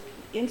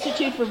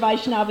Institute for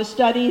Vaishnava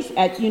Studies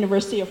at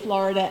University of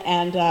Florida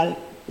and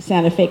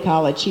Santa Fe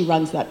College. He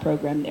runs that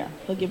program there.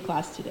 He'll give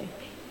class today.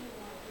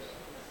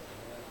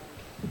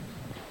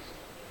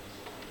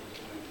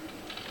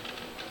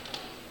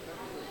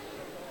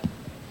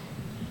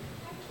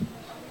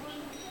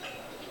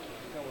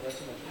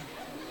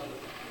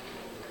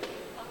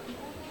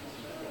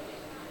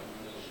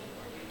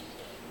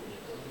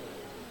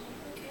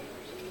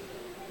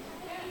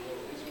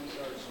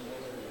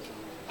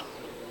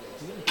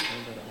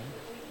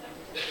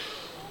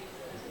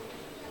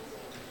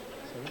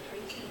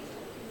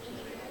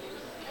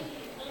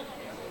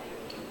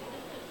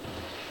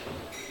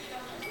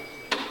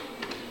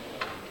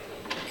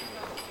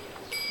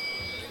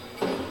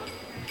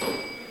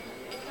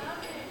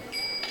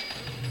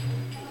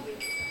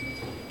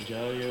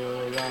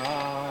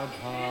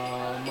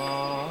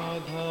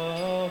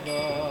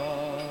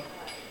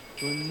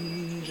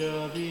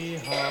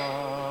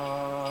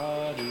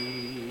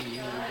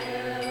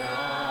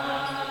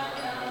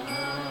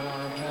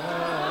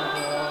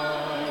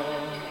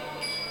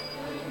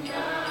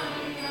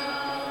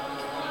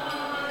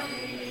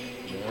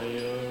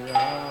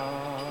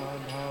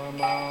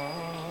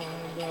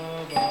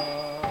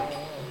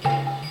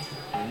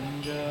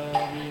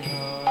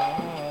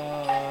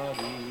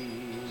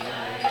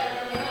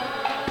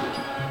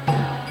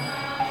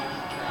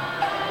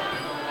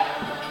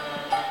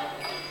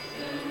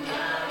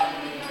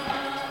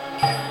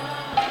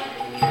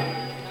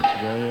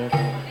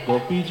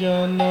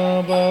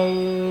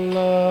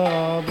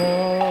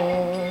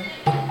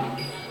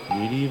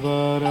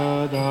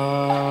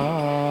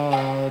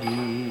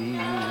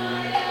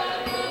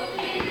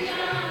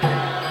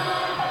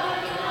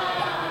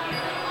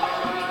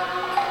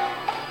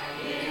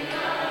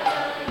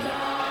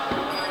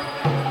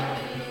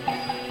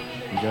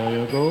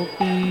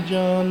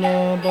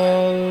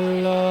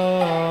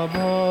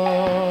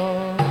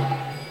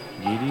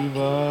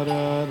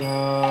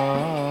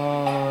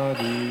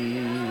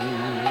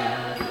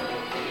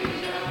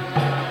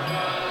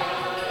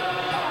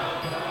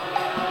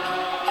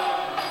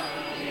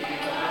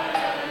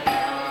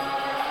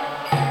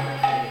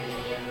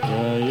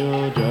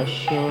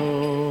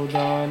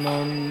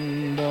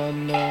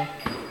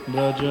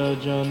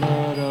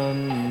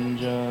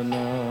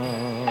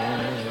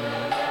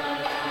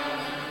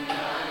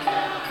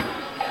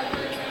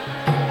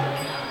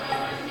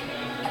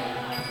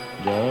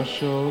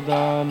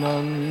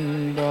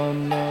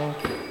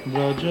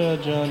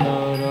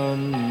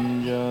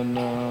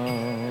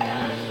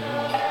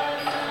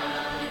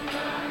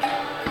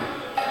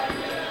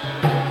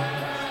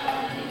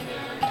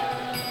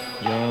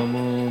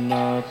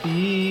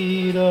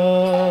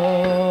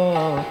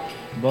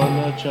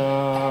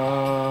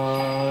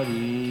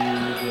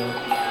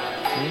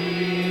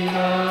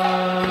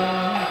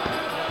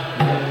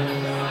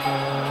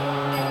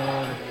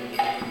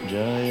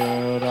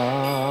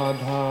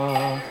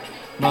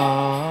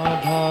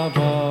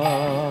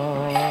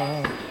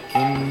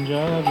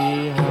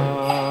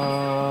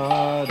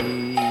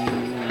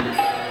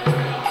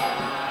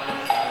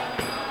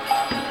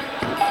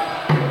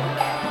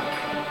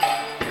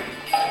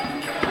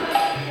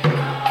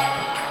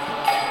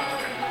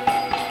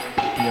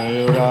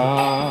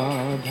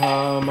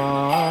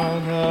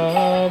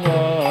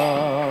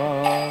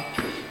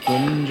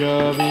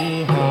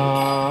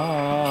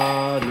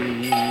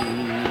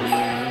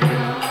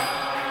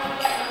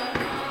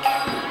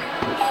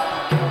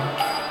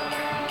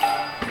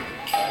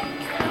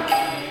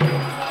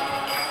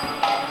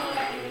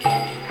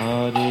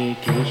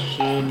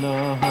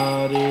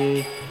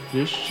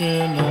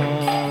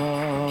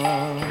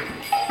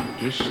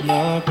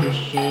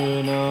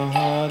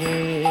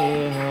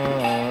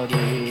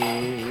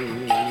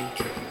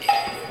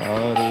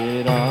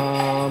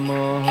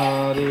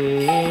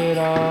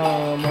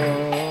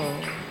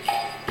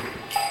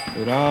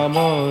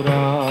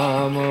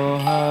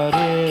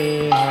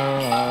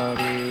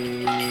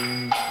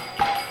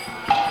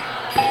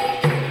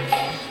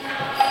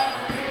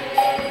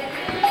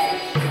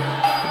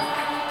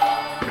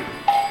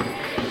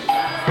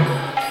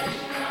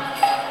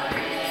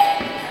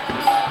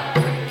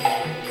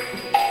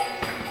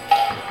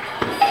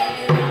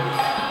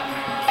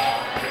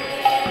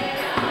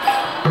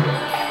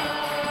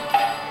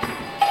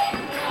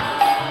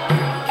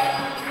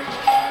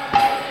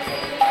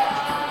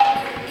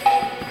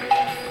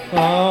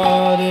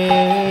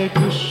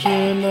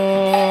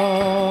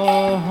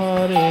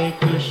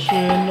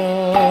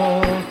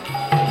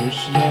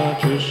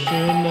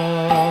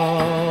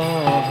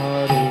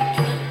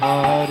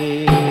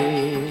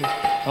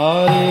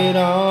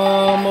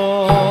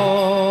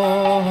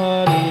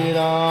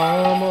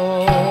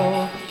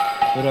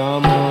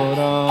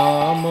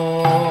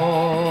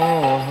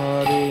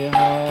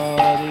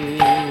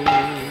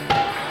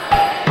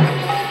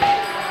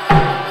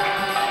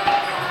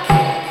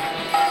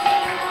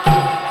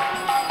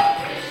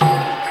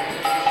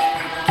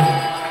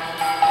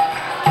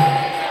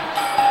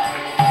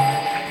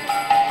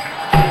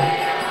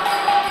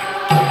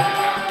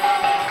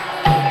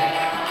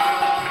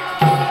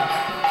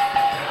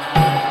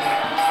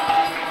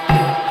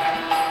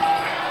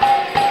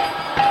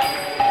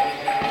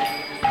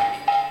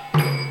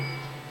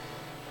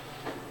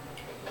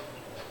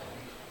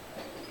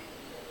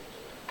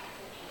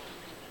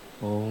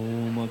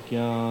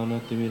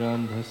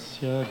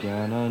 ज्ञानाञ्जनाञ्जनशलाकया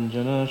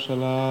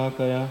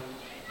ज्ञानाञ्जनशलाकया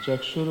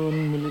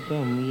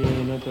चक्षुरुन्मिलितं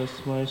येन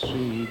तस्मै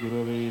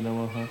श्रीगुरवे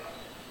नमः।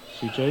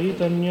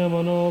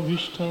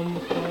 श्रीचैतन्यमनोभीष्टं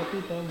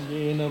स्थापितं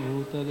येन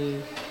भूतले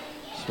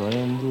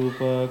स्वयं रूप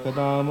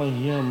कदा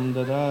मह्यं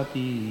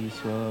ददाति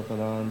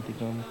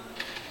स्वपदान्तिकं।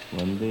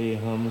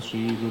 वन्देऽहं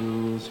श्रीगुरु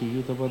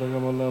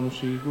श्रीयुतपदकमलं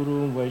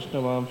श्रीगुरुं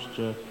वैष्णवांश्च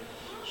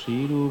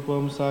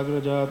श्रीरूपं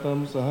साग्रजातं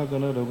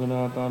सहगण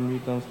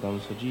रघुनाथान्वितं तं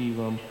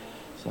सजीवं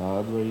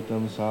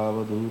साद्वैतं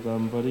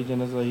सावधूतं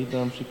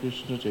परिजनसहितं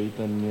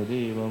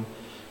श्रीकृष्णचैतन्यदेवं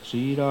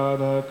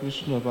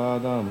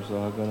श्रीराधाकृष्णपादां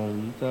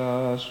सहगणगीता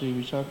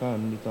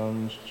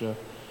श्रीविशाखान्वितांश्च।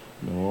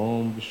 नमो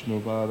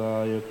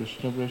विष्णुपादाय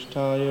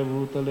कृष्णपृष्ठाय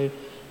भूतले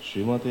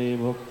श्रीमते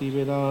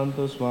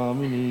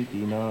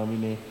भक्तिवेदान्तस्वामिनीति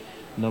नामिने।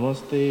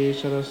 नमस्ते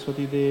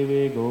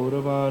सरस्वतीदेवे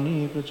गौरवाणी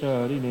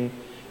प्रचारिणे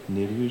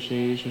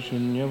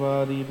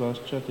निर्विशेषशून्यवादी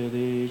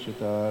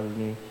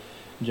पाश्चात्यदेशतारिणे।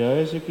 जय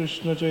श्री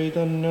कृष्ण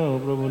चैतन्य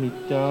प्रभु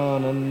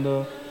नित्यानंद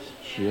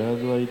श्री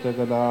अद्वैत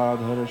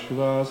गदाधर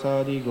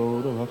शिवासादि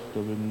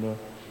गौरभक्तवृंद।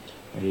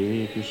 हरे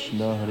Krishna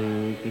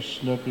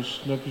Krishna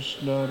Krishna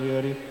Hare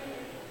Hare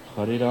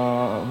Hare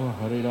Ram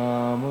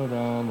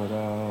Ram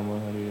Ram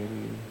Hare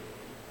Hare.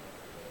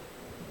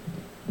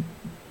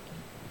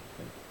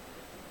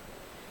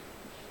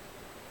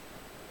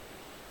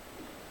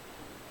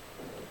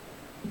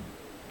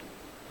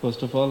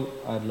 First of all,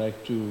 I'd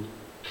like to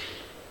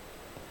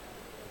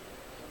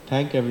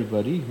thank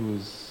everybody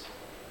who's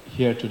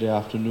here today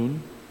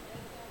afternoon.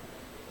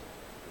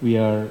 We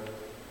are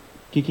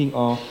kicking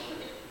off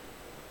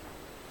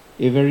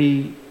a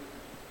very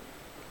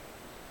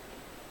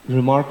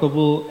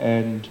remarkable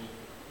and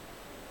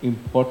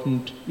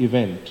important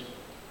event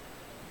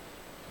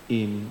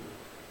in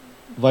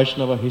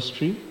Vaishnava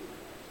history,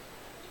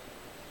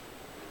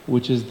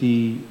 which is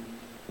the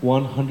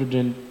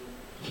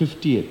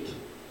 150th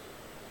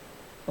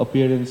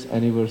appearance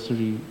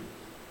anniversary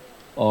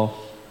of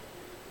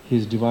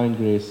His Divine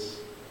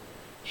Grace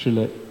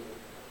Srila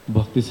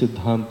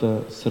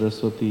Bhaktisiddhanta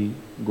Saraswati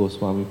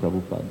Goswami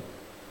Prabhupada.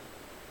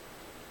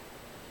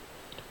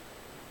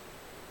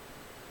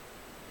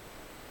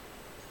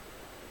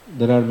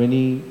 There are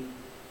many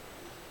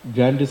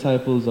grand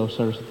disciples of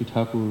Saraswati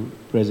Thakur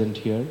present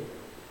here,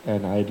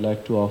 and I'd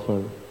like to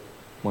offer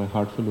my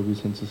heartfelt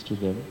obeisances to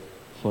them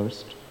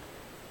first.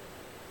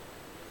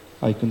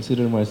 I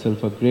consider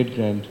myself a great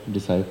grand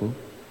disciple,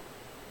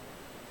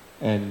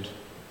 and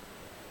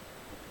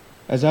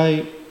as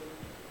I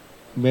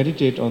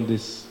meditate on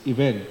this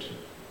event,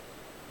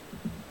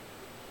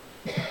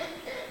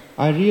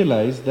 I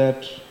realize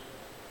that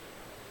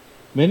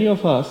many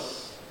of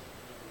us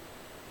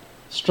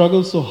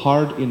struggle so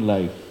hard in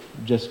life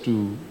just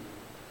to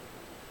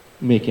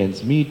make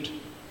ends meet,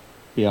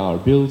 pay our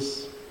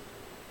bills.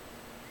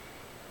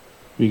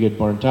 We get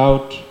burnt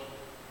out,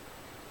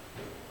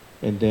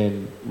 and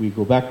then we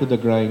go back to the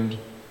grind,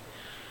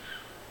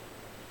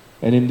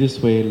 and in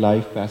this way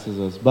life passes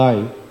us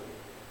by,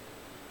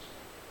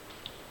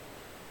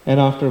 and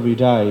after we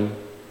die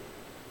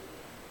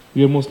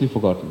we are mostly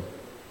forgotten.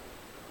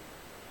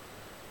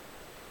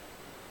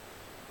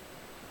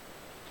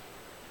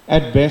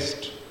 At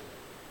best,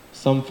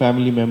 some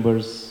family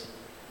members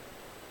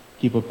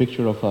keep a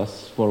picture of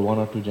us for 1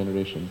 or 2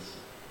 generations,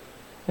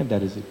 and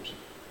that is it.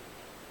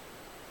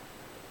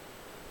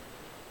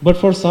 But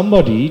for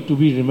somebody to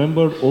be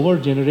remembered over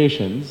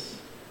generations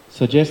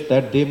suggests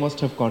that they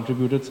must have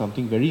contributed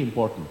something very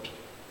important.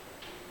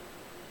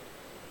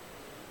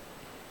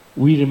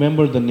 We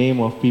remember the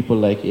name of people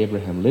like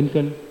Abraham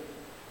Lincoln,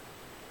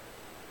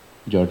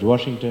 George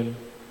Washington,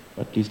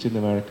 at least in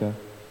America.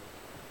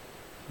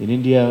 In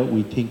India,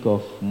 we think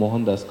of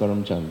Mohandas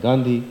Karamchand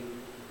Gandhi.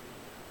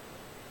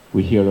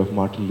 We hear of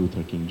Martin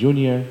Luther King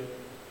Jr.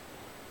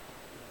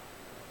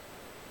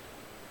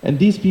 And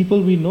these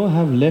people we know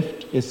have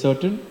left a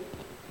certain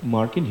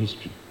mark in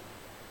history.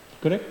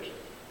 Correct?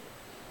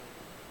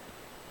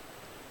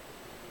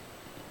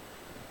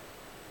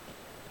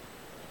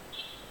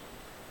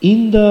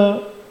 In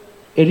the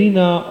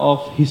arena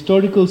of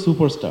historical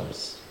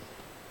superstars,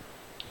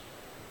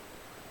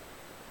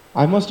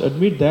 I must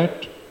admit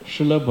that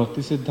Srila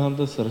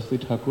Bhaktisiddhanta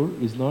Saraswati Thakur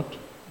is not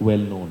well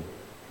known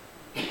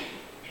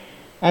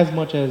as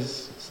much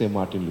as, say,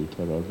 Martin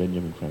Luther or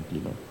Benjamin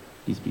Franklin or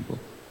these people.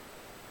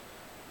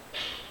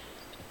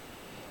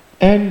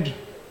 And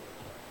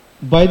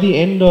by the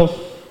end of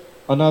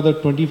another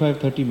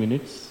 25-30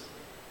 minutes,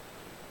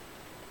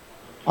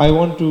 I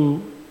want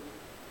to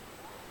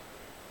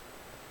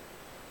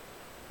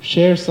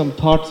share some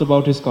thoughts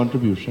about his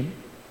contribution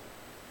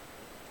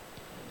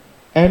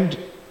and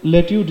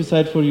let you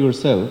decide for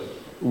yourself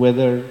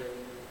whether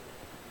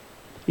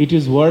it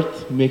is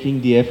worth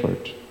making the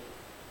effort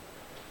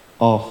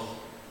of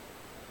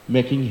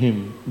making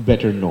him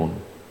better known.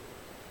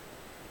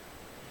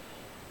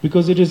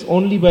 Because it is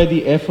only by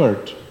the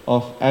effort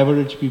of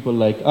average people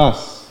like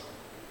us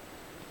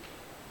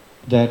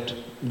that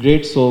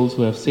great souls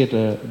who have set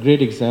a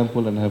great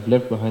example and have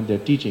left behind their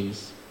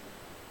teachings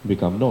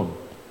become known.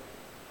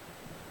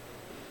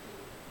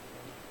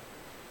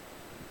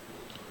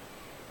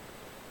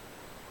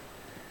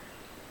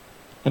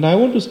 And I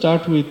want to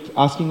start with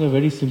asking a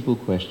very simple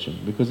question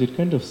because it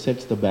kind of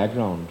sets the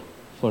background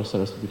for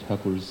Saraswati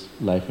Thakur's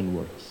life and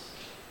works.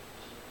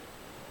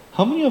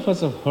 How many of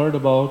us have heard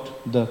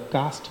about the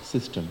caste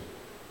system?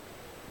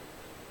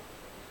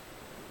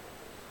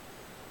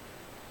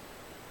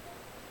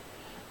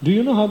 Do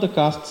you know how the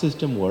caste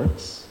system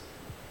works?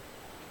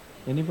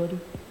 Anybody?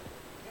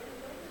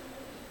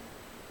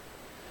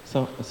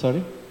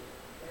 Sorry?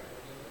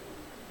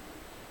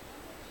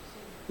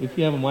 If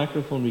you have a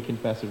microphone, we can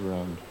pass it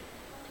around.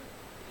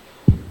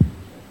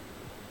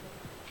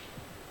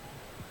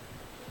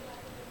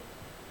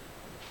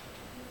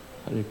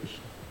 Hare Krishna.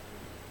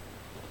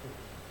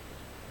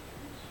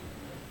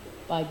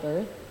 By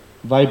birth,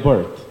 By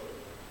birth.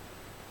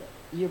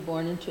 you're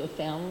born into a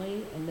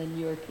family and then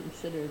you're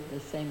considered the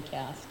same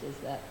caste as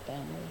that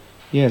family.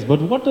 Yes,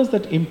 but what does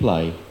that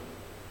imply?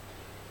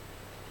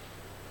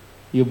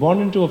 You're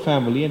born into a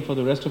family and for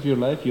the rest of your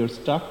life you're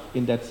stuck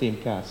in that same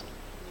caste.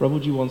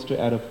 Prabhuji wants to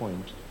add a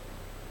point.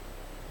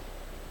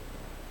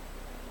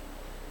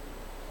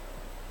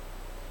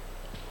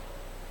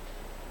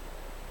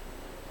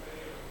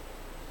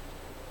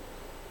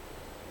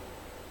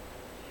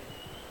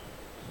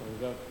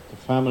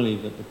 The family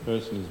that the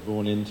person is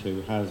born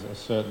into has a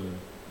certain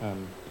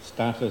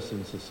status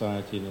in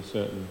society and a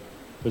certain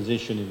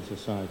position in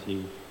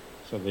society.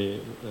 So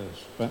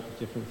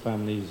different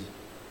families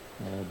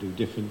do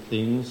different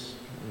things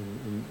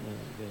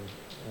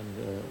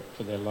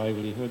for their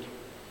livelihood,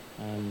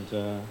 and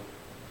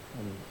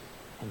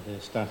their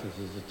status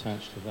is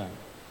attached to that.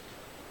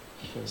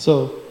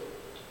 So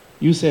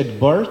you said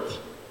birth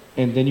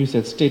and then you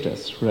said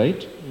status,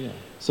 right? Yeah.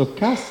 So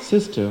caste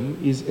system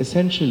is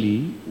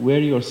essentially where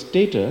your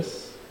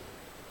status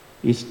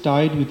is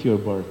tied with your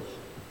birth.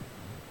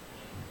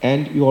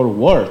 And your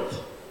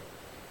worth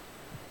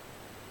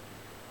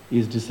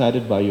is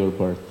decided by your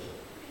birth.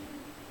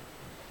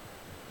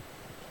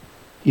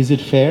 Is it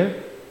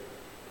fair?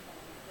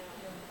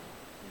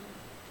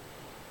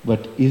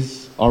 But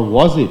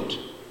was it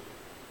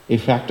a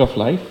fact of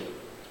life?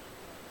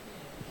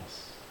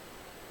 Yes.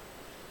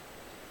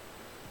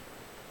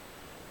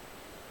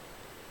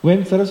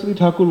 When Saraswati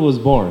Thakur was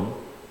born,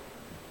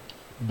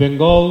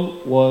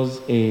 Bengal was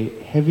a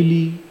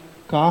heavily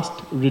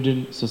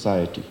caste-ridden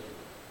society.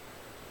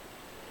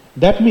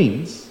 That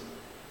means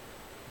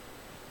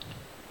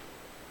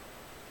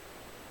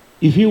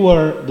if you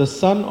were the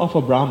son of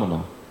a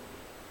Brahmana,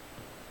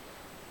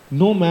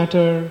 no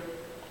matter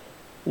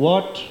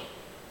what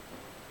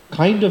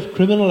kind of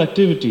criminal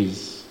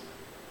activities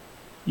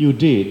you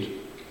did,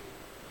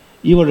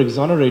 you were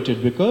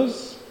exonerated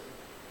because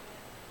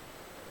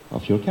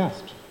of your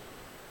caste.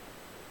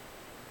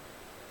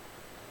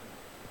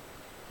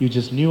 You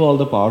just knew all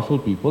the powerful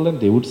people and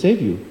they would save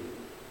you.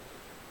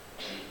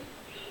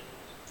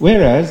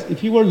 Whereas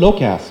if you were low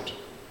caste,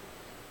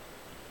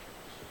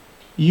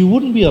 you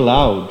wouldn't be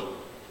allowed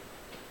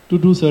to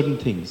do certain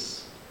things.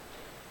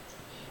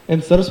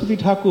 And Saraswati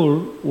Thakur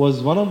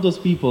was one of those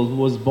people who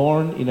was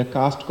born in a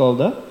caste called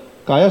the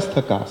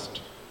Kayastha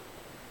caste.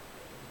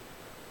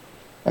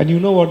 And you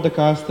know what the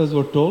Kayasthas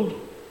were told?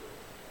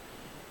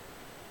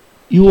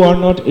 You are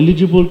not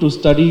eligible to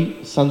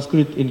study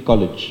Sanskrit in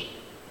college.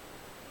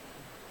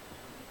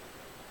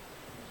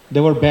 They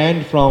were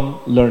banned from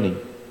learning.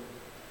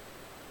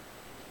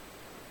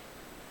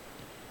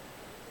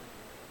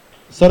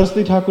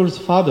 Saraswati Thakur's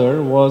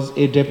father was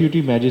a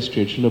deputy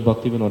magistrate, Srila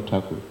Bhaktisiddhanta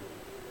Thakur.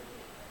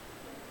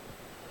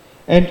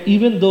 And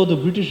even though the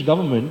British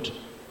government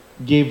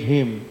gave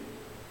him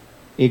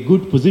a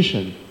good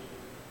position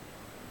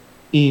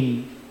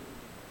in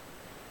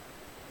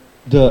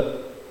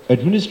the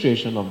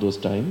administration of those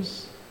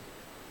times,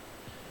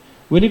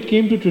 when it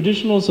came to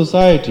traditional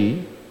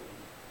society,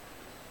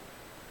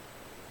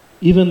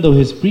 even though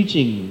his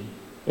preaching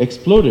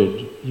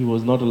exploded, he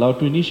was not allowed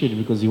to initiate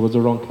because he was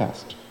the wrong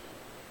caste.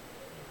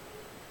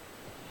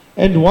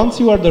 And once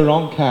you are the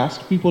wrong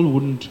caste, people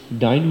wouldn't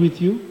dine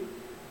with you.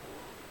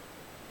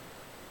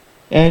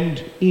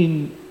 And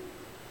in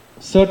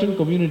certain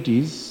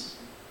communities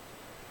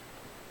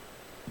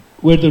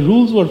where the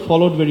rules were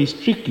followed very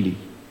strictly,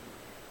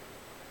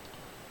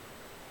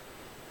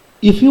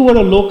 if you were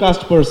a low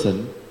caste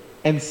person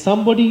and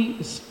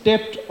somebody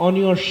stepped on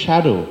your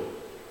shadow,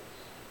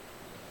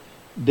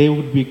 they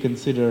would be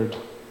considered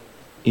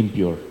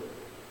impure.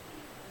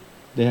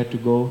 They had to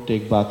go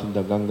take bath in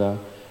the Ganga,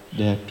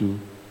 they had to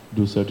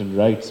do certain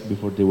rites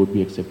before they would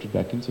be accepted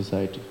back in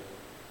society.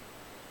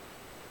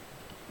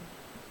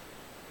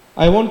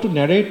 I want to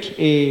narrate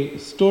a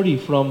story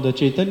from the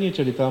Chaitanya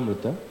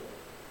Charitamrita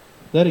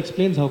that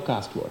explains how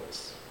caste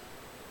works.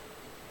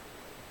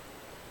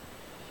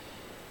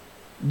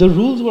 The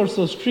rules were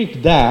so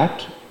strict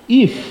that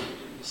if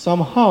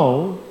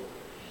somehow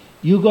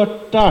you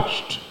got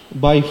touched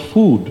by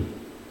food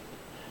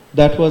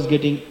that was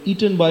getting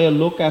eaten by a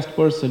low caste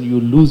person, you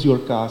lose your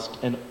caste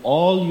and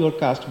all your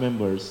caste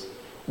members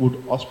would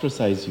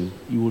ostracize you.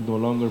 You would no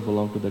longer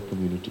belong to that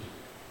community.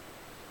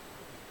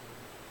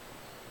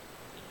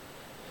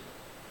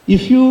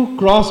 If you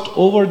crossed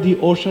over the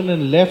ocean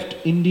and left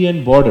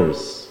Indian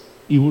borders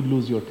you would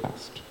lose your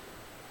caste.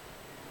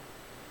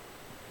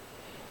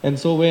 And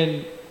so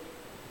when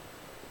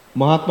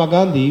Mahatma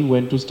Gandhi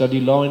went to study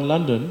law in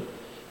London,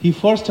 he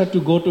first had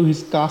to go to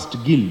his caste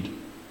guild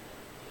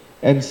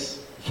and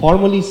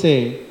formally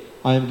say,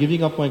 I am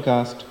giving up my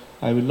caste,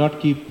 I will not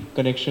keep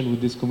connection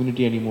with this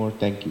community anymore,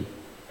 thank you.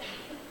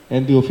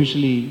 And they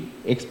officially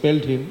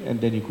expelled him,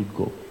 and then he could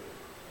go.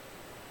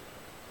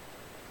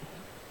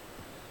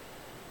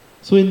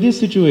 So in this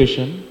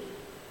situation,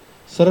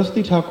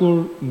 Saraswati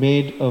Thakur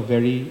made a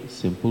very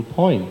simple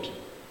point.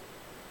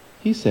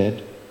 He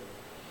said,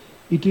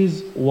 it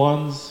is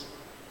one's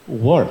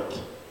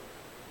worth,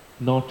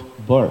 not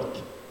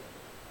birth,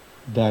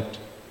 that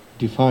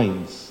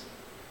defines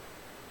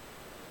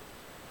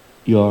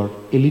your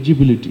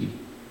eligibility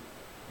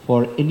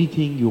for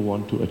anything you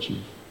want to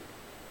achieve.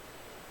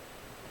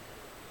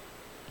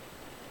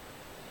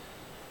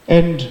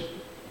 And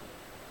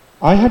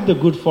I had the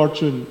good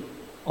fortune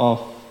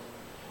of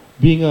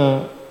being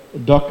a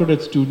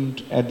doctorate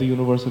student at the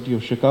University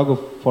of Chicago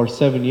for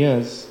 7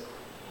 years,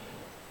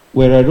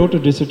 where I wrote a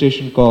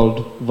dissertation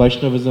called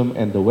Vaishnavism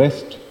and the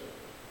West.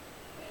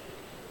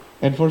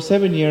 And for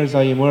 7 years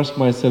I immersed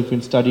myself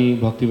in studying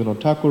Bhaktivinoda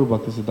Thakur,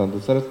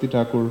 Bhaktisiddhanta Saraswati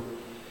Thakur,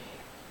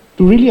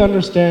 to really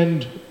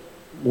understand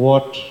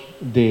what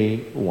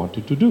they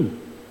wanted to do.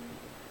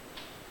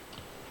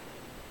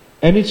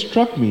 And it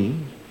struck me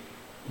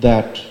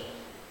that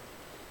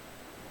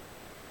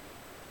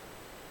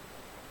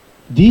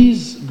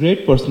these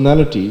great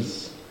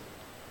personalities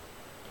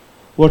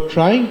were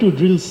trying to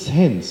drill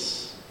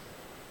sense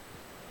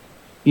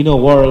in a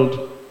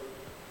world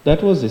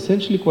that was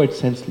essentially quite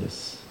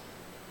senseless.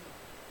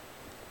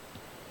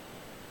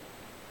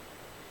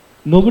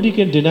 Nobody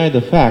can deny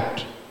the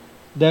fact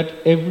that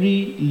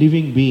every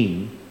living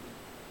being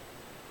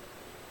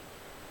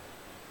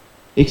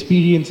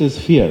experiences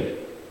fear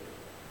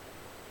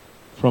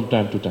from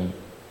time to time.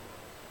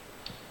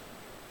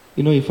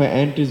 You know, if an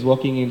ant is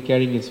walking in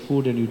carrying its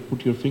food and you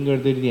put your finger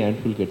there, the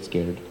ant will get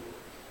scared.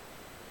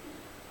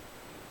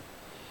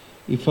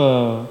 If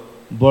a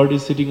bird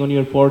is sitting on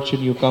your porch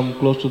and you come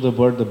close to the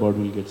bird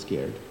will get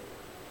scared.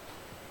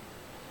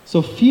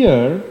 So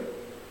fear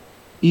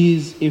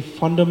is a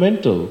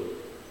fundamental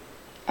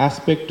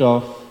aspect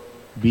of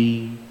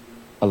being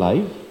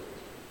alive.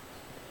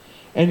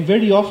 And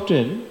very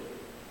often,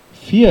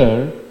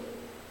 fear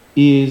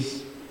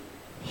is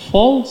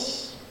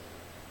false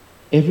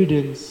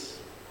evidence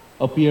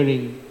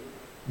appearing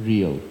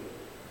real.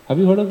 Have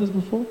you heard of this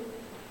before?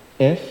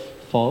 F,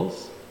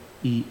 false,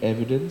 E,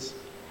 evidence,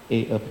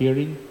 A,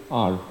 appearing,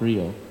 R,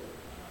 real.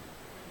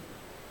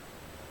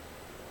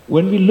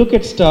 When we look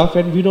at stuff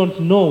and we don't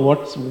know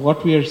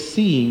what we are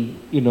seeing,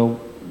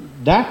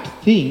 that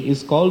thing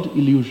is called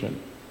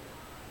illusion.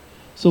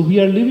 So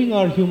we are living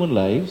our human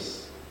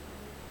lives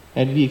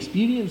and we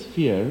experience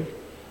fear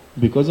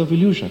because of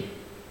illusion.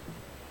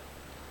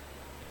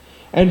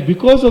 And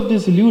because of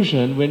this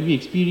illusion, when we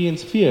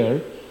experience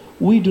fear,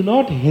 we do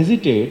not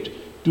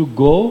hesitate to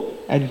go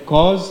and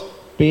cause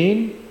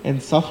pain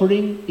and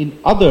suffering in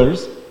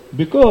others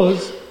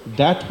because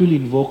that will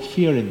invoke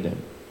fear in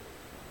them.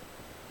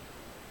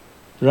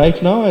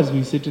 Right now, as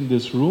we sit in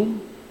this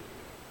room,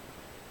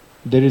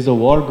 there is a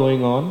war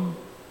going on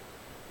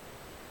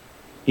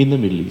in the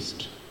Middle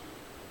East.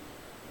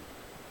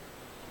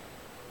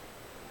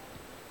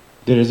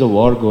 There is a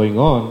war going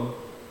on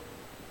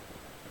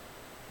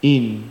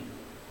in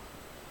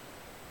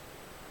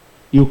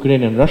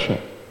Ukraine and Russia.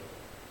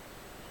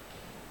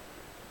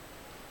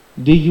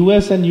 The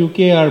US and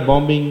UK are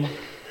bombing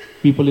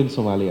people in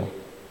Somalia,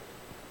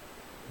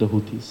 the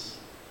Houthis.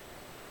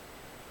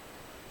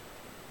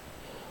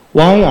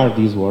 Why are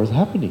these wars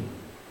happening?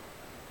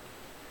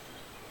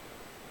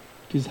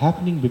 It is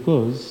happening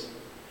because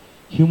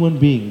human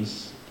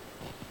beings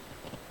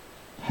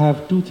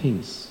have two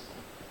things.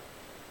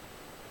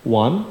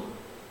 One,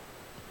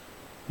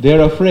 they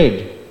are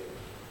afraid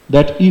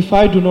that if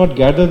I do not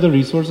gather the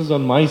resources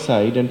on my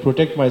side and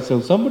protect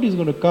myself, somebody is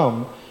going to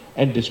come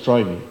and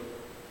destroy me.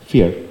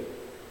 Fear.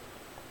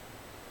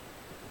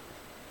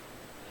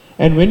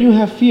 And when you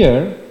have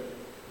fear,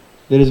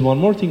 there is one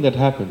more thing that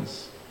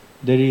happens.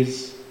 There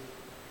is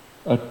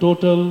a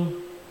total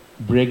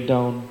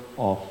breakdown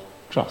of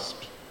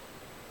trust.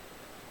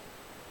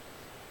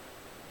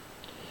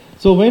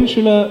 So when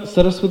Srila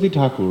Saraswati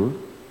Thakur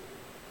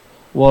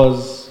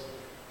was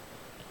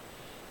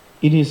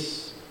in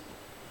his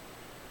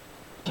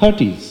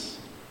 30s,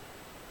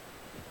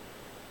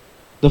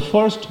 the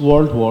First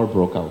World War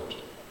broke out.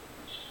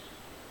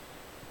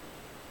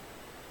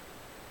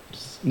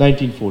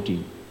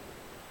 1914.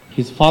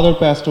 His father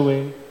passed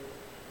away.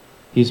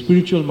 His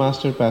spiritual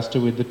master passed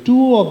away. The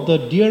two of the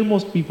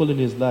dearmost people in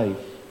his life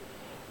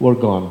were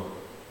gone.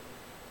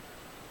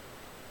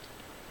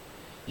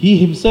 He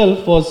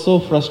himself was so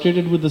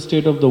frustrated with the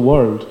state of the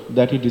world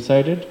that he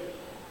decided,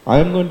 I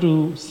am going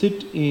to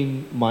sit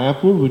in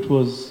Mayapur, which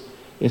was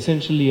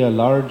essentially a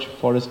large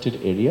forested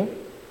area,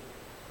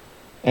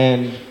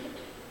 and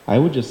I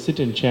would just sit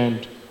and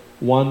chant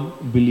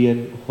 1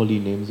 billion holy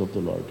names of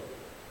the Lord.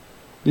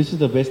 This is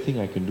the best thing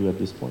I can do at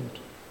this point.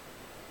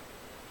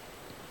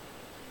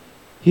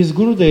 His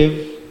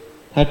Gurudev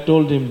had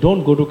told him,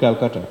 don't go to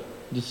Calcutta,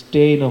 just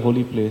stay in a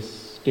holy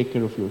place, take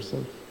care of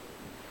yourself.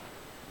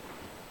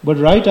 But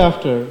right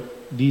after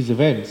these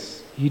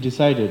events, he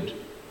decided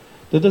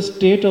that the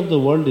state of the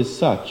world is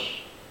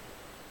such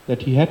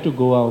that he had to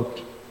go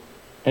out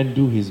and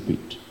do his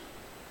bit.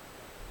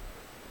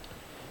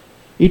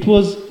 It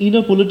was in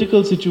a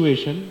political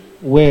situation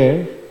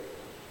where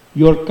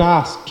your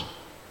caste,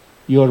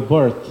 your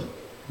birth,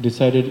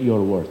 decided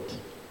your worth.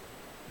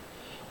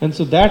 And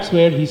so that's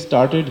where he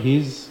started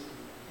his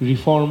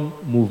reform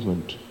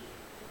movement.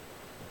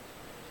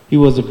 He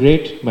was a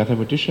great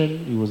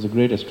mathematician, he was a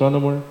great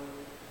astronomer,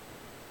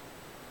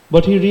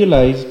 but he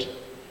realized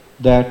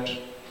that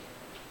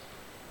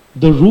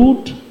the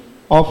root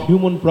of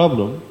human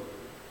problem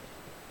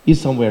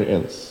is somewhere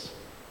else.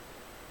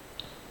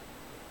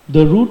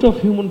 The root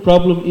of human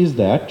problem is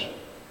that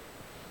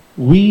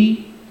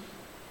we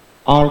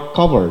are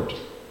covered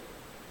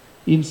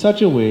in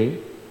such a way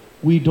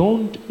we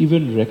don't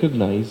even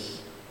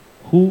recognize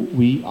who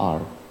we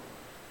are.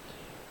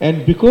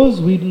 And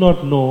because we do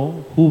not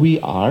know who we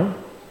are,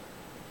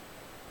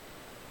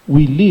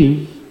 we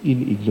live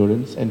in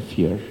ignorance and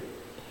fear.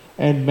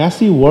 And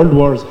massive world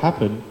wars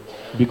happen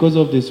because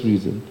of this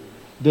reason.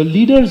 The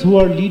leaders who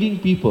are leading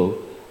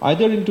people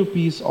either into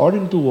peace or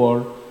into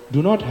war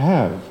do not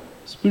have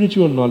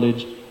spiritual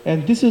knowledge,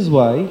 and this is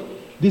why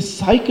this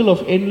cycle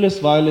of endless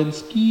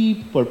violence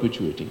keeps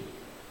perpetuating.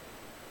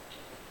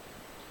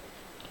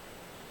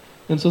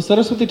 And so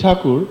Saraswati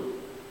Thakur,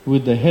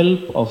 with the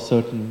help of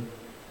certain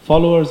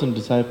followers and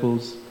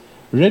disciples,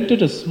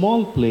 rented a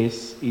small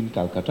place in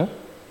Calcutta.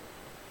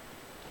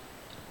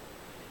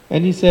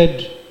 And he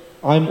said,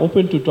 I'm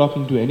open to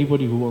talking to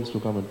anybody who wants to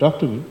come and talk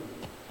to me.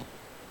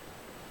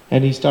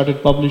 And he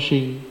started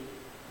publishing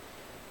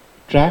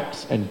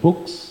tracts and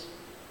books.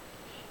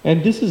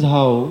 And this is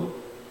how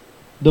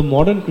the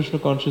modern Krishna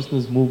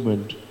consciousness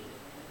movement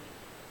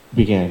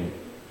began.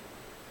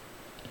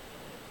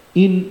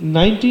 In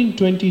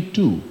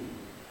 1922,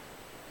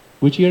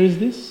 which year is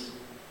this?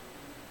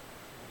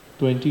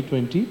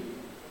 2020.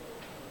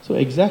 So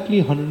exactly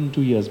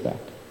 102 years back.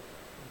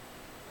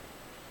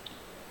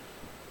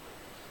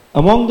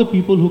 Among the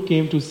people who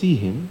came to see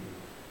him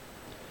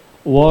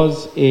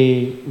was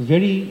a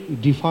very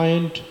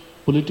defiant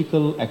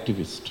political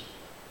activist.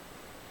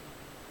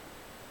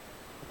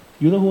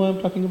 You know who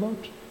I'm talking about?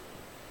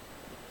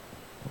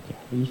 Okay,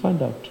 we'll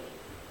find out.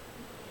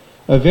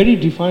 A very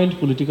defiant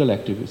political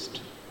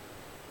activist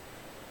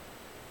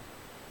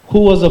who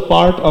was a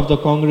part of the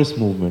Congress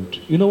movement.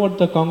 You know what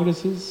the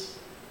Congress is?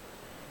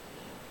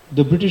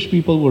 The British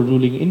people were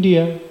ruling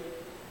India.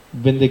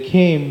 When they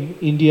came,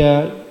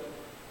 India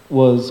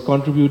was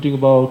contributing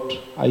about,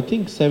 I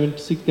think,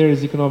 76, there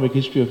is economic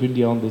history of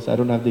India on this. I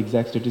don't have the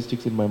exact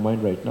statistics in my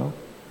mind right now.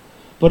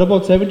 But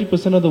about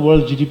 70% of the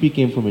world's GDP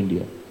came from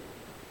India.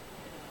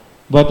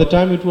 By the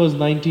time it was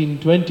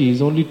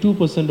 1920s, only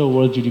 2% of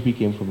world GDP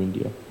came from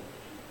India.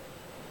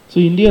 So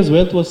India's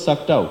wealth was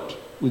sucked out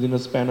within a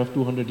span of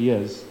 200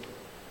 years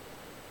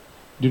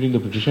during the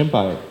British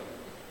Empire.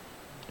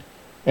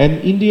 And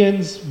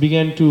Indians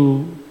began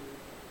to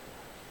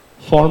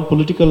form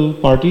political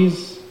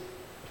parties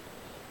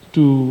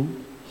to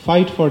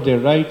fight for their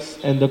rights,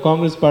 and the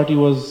Congress Party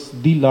was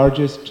the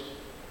largest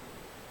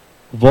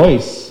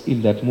voice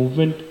in that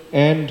movement.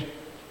 And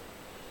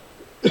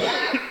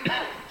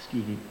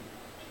excuse me,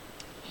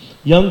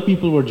 young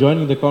people were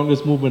joining the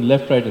Congress movement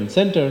left, right and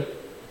center.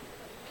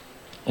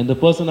 And the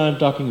person I am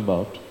talking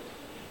about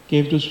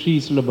came to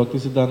Srila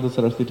Bhaktisiddhanta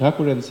Saraswati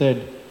Thakur and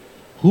said,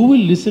 who will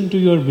listen to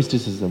your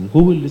mysticism?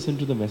 Who will listen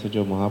to the message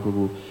of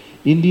Mahaprabhu?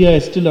 India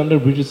is still under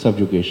British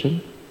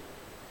subjugation.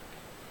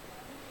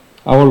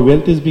 Our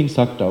wealth is being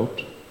sucked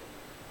out.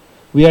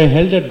 We are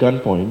held at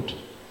gunpoint.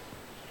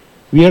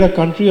 We are a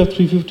country of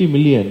 350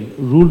 million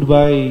ruled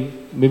by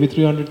maybe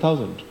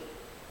 300,000.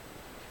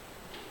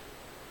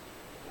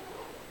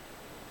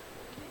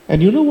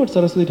 And you know what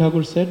Saraswati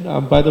Thakur said?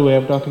 By the way,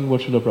 I'm talking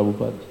about Srila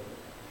Prabhupada.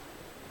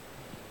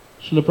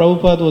 Srila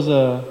Prabhupada was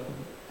an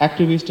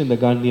activist in the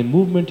Gandhian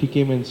movement. He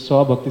came and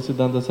saw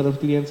Bhaktisiddhanta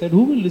Saraswati and said,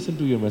 who will listen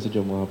to your message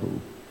of Mahaprabhu?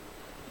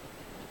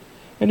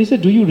 And he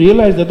said, do you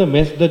realize that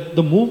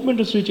the movement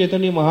of Sri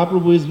Chaitanya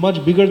Mahaprabhu is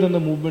much bigger than the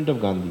movement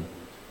of Gandhi?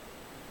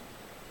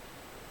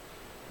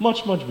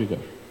 Much, much bigger.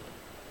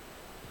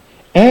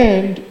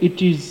 And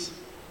it is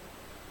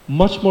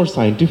much more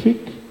scientific,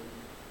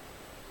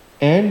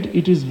 and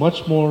it is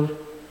much more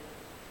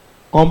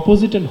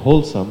composite and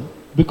wholesome,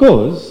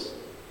 because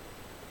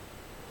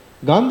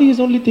Gandhi is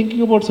only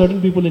thinking about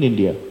certain people in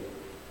India.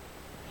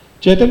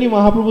 Chaitanya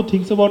Mahaprabhu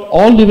thinks about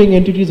all living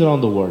entities around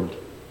the world.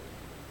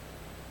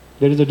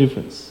 There is a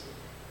difference.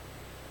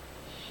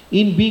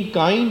 In being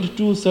kind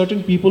to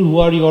certain people who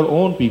are your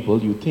own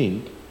people, you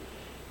think,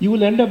 you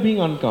will end up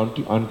being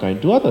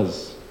unkind to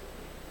others.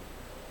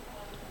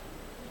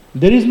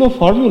 There is no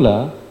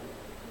formula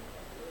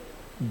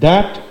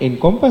that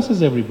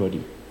encompasses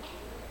everybody.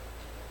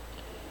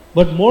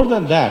 But more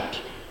than that,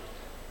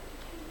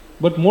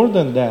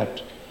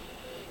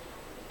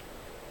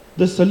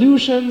 The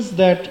solutions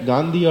that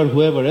Gandhi or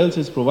whoever else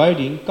is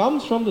providing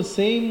comes from the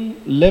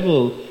same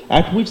level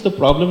at which the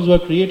problems were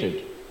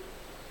created.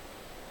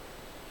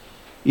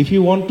 If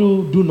you want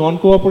to do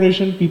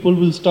non-cooperation, people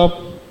will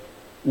stop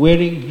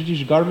wearing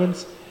British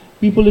garments.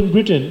 People in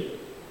Britain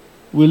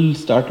will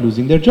start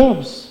losing their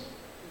jobs.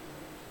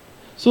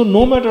 So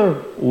no matter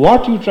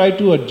what you try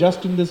to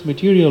adjust in this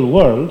material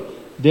world,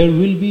 there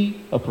will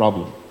be a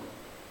problem.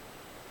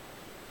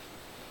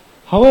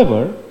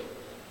 However,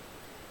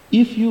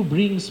 if you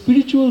bring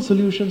spiritual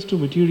solutions to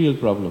material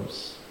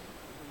problems,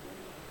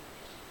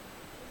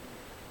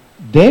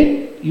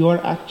 then you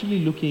are actually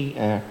looking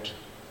at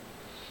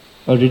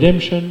a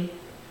redemption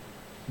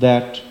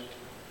that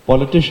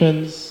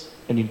politicians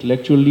and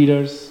intellectual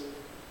leaders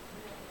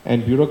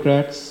and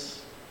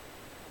bureaucrats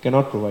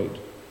cannot provide.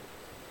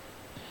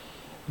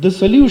 The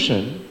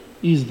solution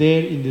is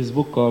there in this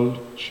book called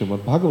Srimad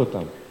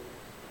Bhagavatam.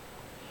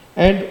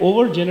 And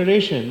over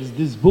generations,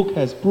 this book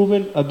has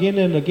proven again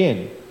and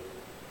again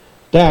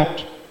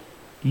that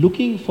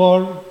looking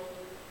for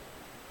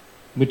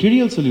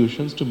material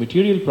solutions to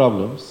material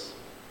problems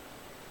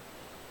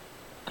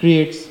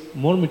creates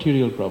more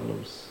material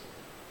problems.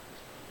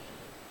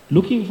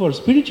 Looking for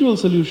spiritual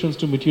solutions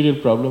to material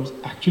problems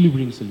actually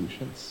brings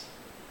solutions.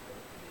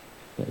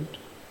 Right?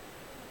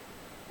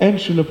 And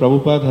Srila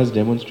Prabhupada has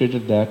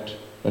demonstrated that,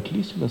 at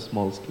least in a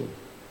small scale.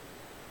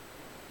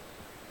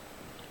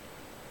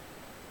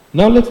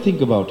 Now let's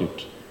think about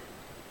it.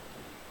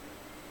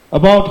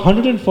 About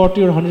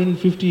 140 or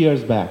 150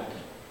 years back,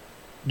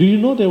 do you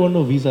know there were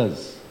no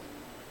visas?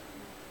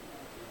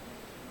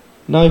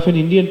 Now if an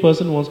Indian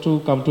person wants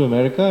to come to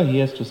America, he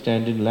has to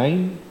stand in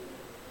line,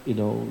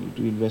 to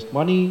invest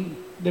money.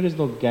 There is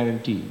no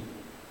guarantee.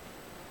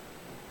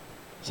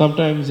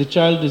 Sometimes a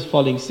child is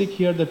falling sick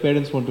here, the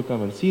parents want to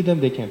come and see them,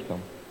 they can't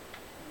come.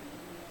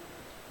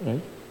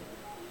 Right?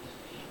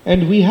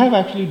 And we have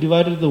actually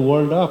divided the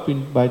world up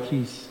by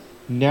three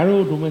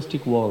narrow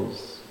domestic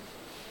walls.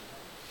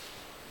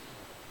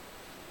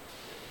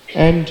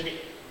 And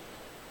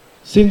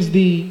since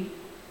the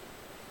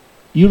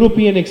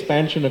European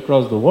expansion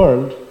across the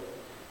world,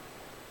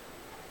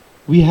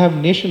 we have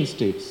nation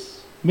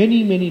states,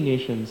 many, many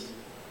nations,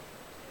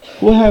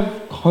 who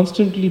have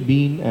constantly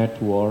been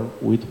at war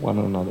with one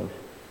another.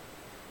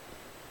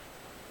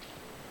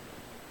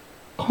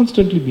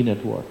 Constantly been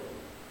at war.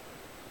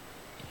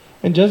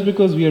 And just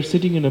because we are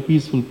sitting in a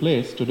peaceful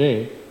place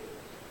today,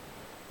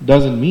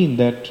 doesn't mean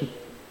that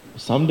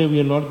someday we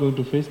are not going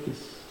to face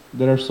this.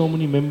 There are so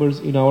many members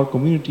in our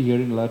community here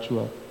in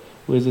Alachua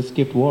who has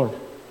escaped war.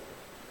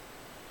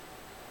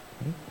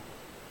 Right?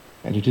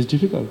 And it is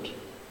difficult.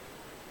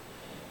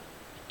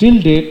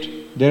 Till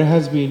date, there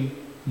has been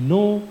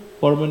no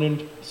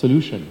permanent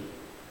solution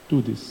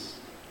to this.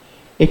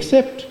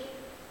 Except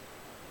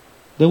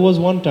there was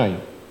one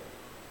time,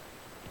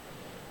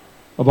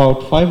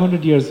 about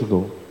 500 years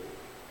ago,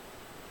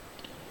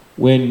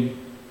 when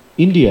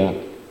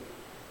India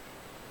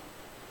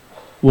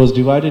was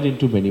divided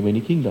into many,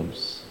 many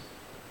kingdoms.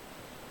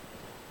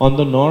 On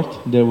the north,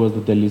 there was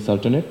the Delhi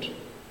Sultanate.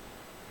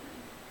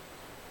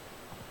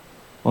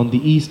 On the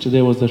east,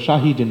 there was the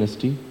Shahi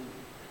dynasty.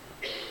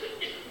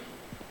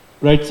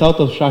 Right south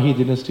of Shahi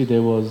dynasty,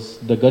 there was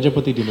the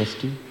Gajapati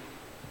dynasty.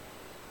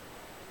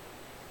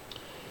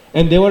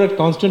 And they were at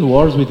constant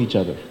wars with each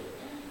other.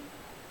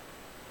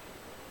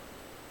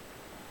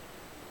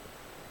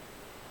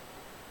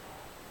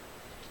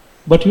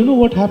 But you know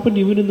what happened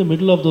even in the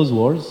middle of those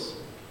wars?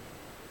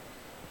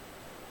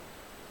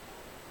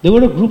 There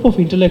were a group of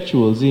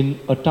intellectuals in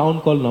a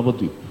town called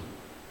Navadvip.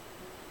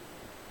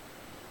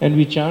 And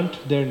we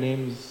chant their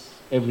names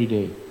every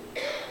day.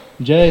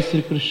 Jai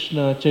Sri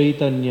Krishna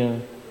Chaitanya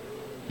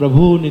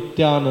Prabhu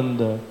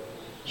Nityananda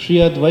Shri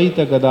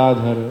Advaita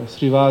Gadadhar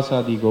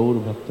Srivasadi Gaur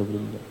Bhakta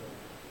Vrinda.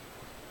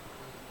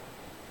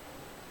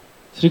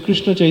 Sri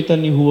Krishna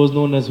Chaitanya, who was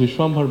known as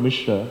Vishwambhar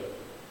Mishra,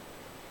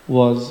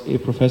 was a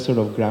professor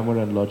of grammar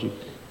and logic.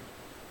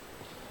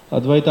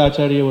 Advaita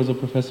Acharya was a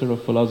professor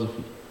of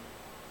philosophy.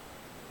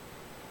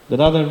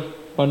 Gadadhar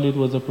Pandit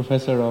was a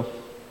professor of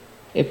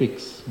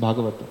epics,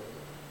 Bhagavata.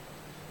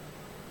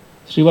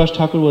 Srivas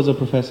Thakur was a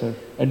professor,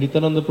 and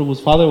Nityananda Prabhu's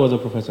father was a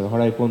professor,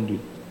 Harai Pandit,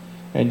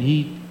 and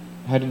he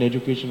had an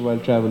education while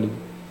traveling.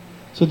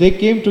 So they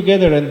came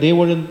together and they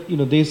were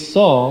they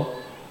saw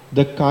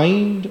the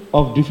kind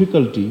of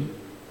difficulty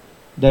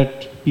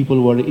that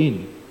people were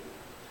in.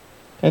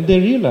 And they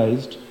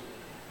realized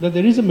that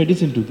there is a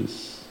medicine to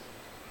this.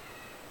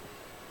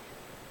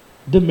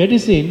 The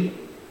medicine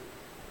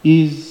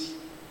is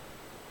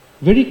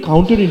very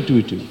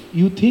counterintuitive.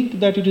 You think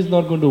that it is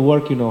not going to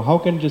work, how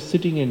can just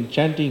sitting and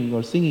chanting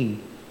or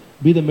singing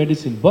be the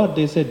medicine? But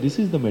they said this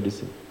is the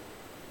medicine.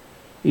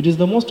 It is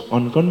the most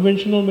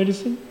unconventional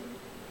medicine,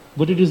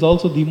 but it is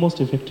also the most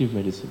effective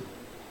medicine.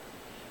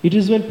 It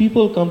is when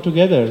people come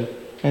together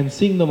and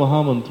sing the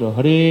Mahamantra,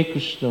 Hare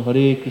Krishna,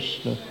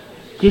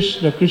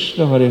 Krishna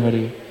Krishna, Hare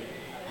Hare,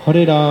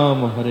 Hare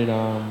Rama,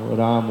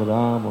 Ram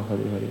Rama, Hare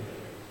Hare.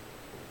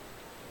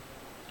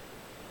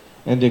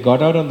 And they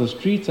got out on the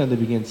streets and they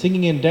began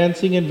singing and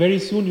dancing, and very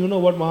soon, you know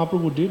what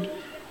Mahaprabhu did?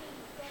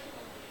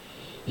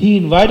 He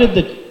invited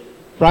the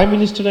Prime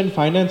Minister and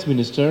Finance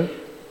Minister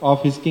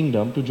of his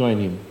kingdom to join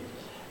him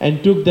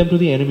and took them to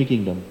the enemy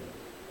kingdom.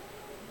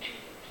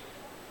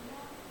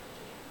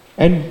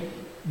 And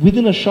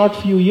within a short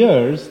few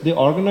years, they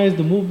organized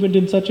the movement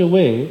in such a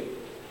way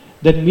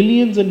that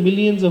millions and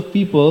millions of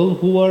people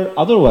who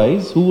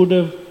would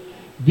have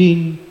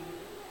been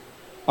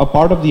a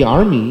part of the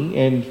army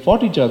and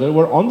fought each other,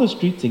 were on the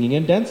street singing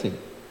and dancing.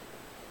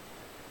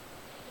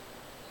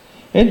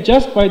 And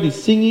just by the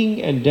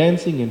singing and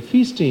dancing and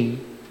feasting,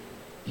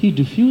 he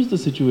diffused the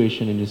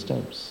situation in his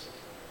times.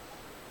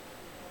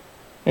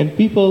 And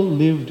people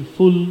lived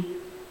full,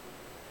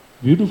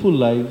 beautiful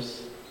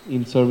lives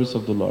in service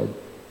of the Lord.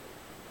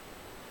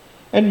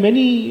 And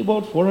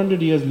about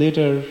 400 years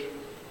later,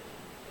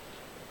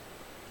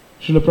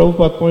 Srila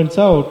Prabhupada points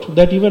out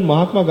that even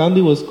Mahatma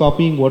Gandhi was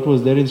copying what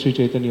was there in Sri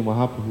Chaitanya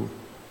Mahaprabhu.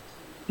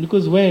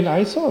 Because when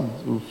I saw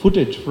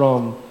footage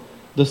from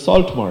the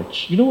Salt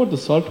March, you know what the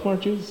Salt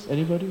March is?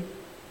 Anybody?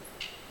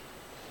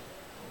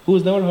 Who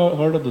has never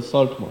heard of the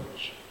Salt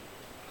March?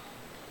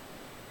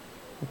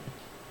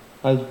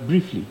 I'll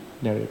briefly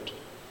narrate.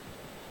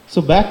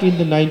 So back in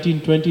the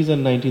 1920s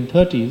and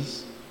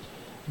 1930s,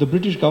 the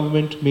British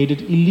government made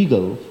it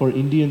illegal for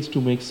Indians to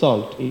make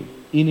salt in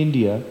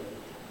India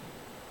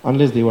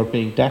unless they were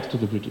paying tax to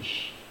the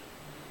British.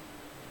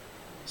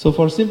 So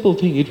for a simple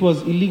thing, it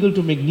was illegal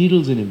to make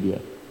needles in India.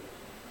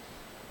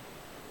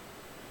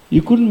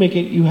 You couldn't make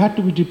it, you had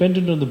to be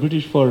dependent on the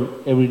British for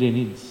everyday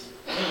needs.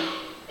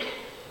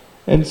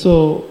 And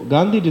so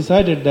Gandhi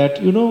decided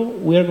that,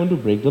 we are going to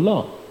break the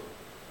law.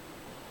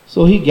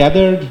 So he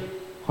gathered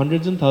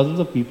hundreds and thousands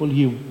of people,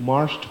 he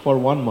marched for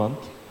 1 month,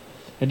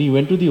 and he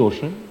went to the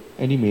ocean,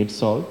 and he made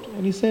salt,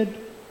 and he said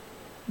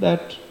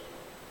that,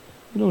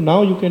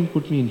 now you can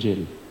put me in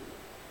jail.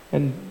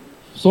 And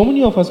so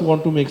many of us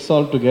want to make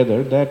salt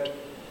together that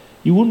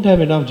you wouldn't have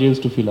enough jails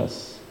to fill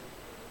us.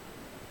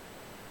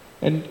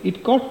 And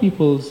it caught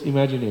people's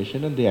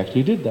imagination, and they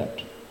actually did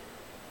that.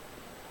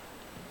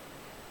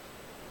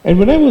 And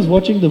when I was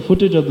watching the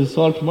footage of the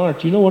Salt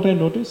March, you know what I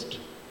noticed?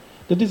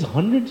 That these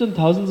hundreds and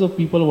thousands of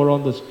people were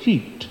on the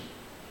street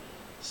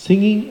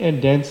singing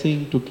and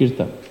dancing to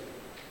Kirtan.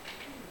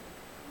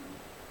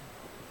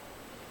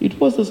 It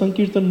was the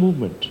Sankirtan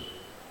movement.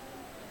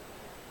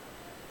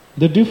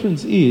 The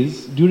difference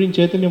is, during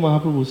Chaitanya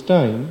Mahaprabhu's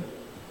time,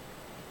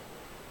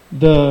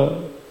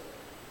 the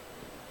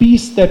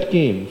peace that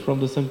came from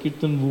the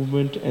Sankirtan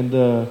movement and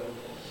the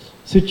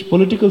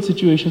political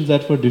situations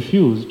that were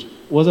diffused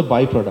was a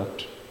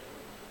byproduct.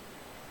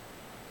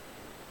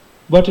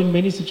 But in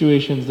many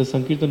situations, the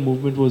Sankirtan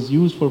movement was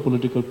used for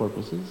political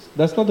purposes.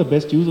 That's not the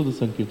best use of the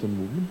Sankirtan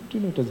movement,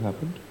 but it has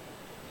happened.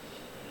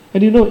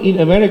 And in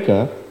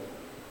America,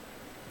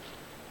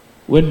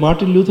 when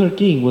Martin Luther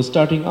King was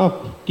starting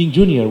up, King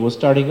Jr. was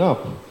starting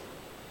up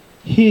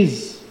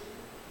his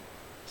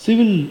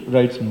civil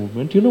rights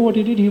movement, you know what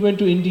he did? He went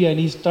to India and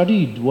he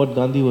studied what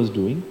Gandhi was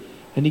doing,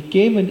 and he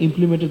came and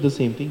implemented the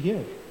same thing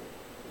here.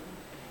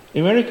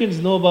 Americans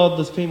know about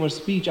this famous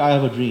speech, I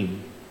Have a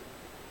Dream.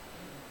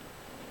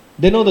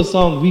 They know the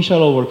song, We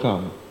Shall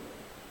Overcome.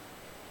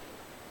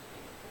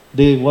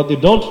 What they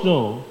don't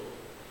know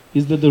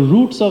is that the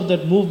roots of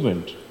that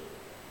movement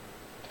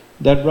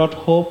that brought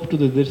hope to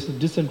the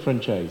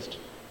disenfranchised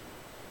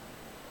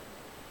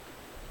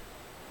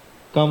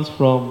comes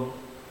from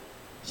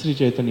Sri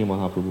Chaitanya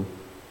Mahaprabhu.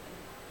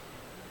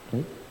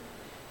 Right?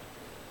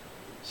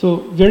 So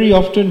very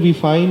often we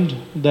find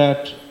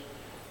that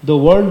the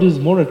world is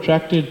more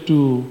attracted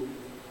to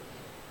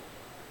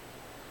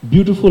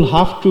beautiful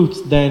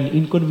half-truths than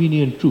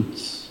inconvenient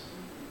truths.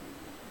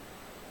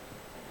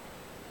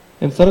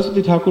 And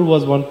Saraswati Thakur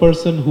was one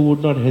person who would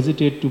not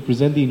hesitate to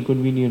present the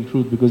inconvenient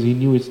truth because he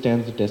knew it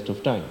stands the test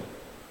of time.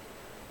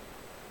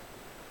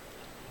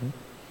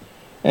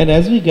 And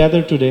as we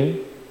gather today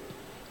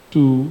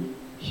to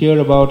hear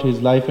about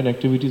his life and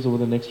activities over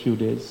the next few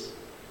days,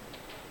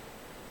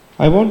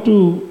 I want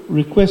to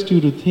request you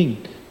to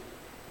think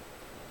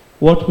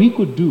what we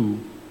could do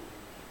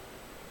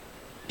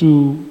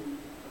to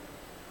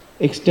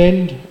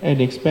extend and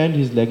expand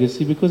his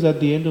legacy, because at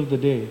the end of the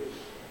day,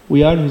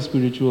 we are his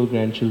spiritual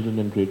grandchildren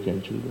and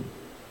great-grandchildren.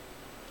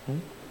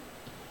 Right?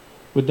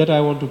 With that, I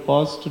want to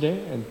pause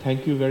today and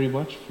thank you very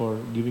much for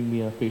giving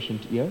me a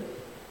patient ear.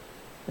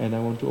 And I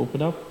want to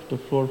open up the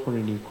floor for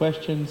any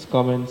questions,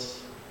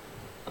 comments,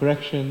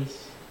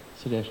 corrections,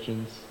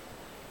 suggestions,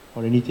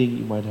 or anything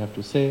you might have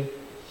to say.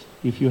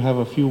 If you have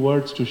a few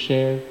words to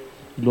share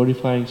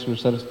glorifying Sri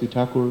Saraswati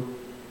Thakur,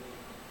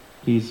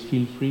 please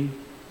feel free.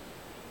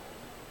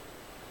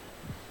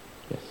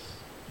 Yes.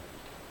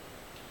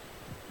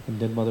 And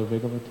then Mother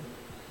Vegamata.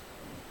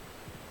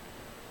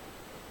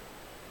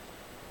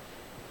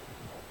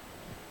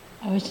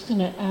 I was just going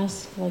to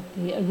ask,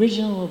 the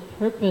original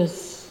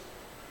purpose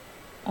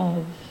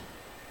of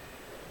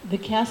the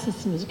caste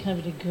system is kind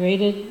of a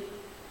degraded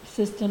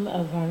system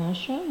of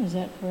varnashram, is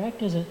that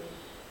correct? As a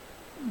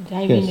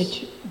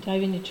Yes.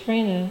 Daivina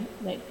Trena,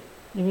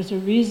 There was a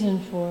reason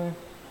for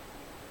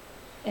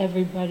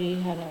everybody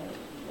had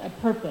a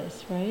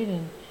purpose, right?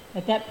 And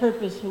at that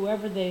purpose,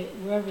 wherever they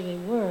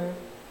were,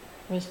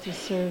 was to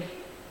serve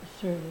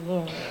the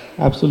Lord.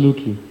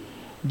 Absolutely.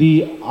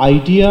 The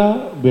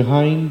idea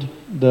behind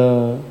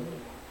the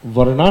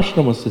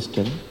Varnashrama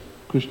system,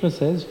 Krishna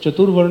says,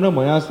 Chaturvarna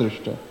Maya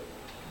Srishta.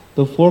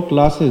 The 4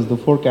 classes, the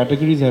 4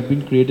 categories have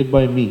been created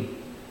by me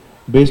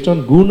based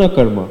on guna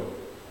karma,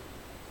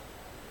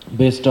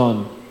 based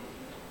on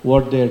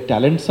what their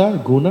talents are,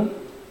 guna,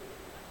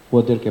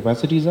 what their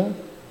capacities are,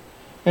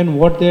 and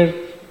what their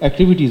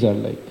activities are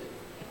like.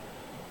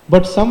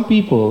 But some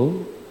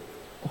people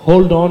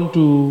hold on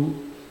to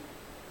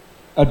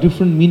a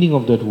different meaning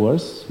of that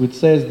verse, which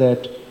says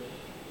that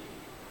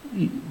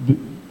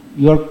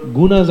your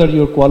gunas are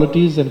your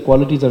qualities and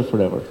qualities are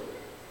forever.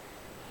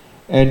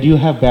 And you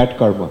have bad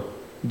karma,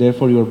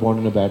 therefore you are born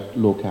in a bad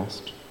low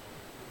caste.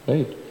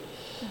 Right?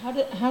 So how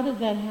did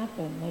that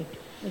happen?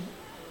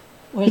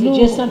 Was it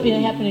just something that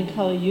happened in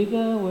Kali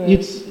Yuga? Where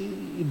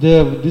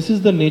this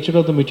is the nature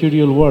of the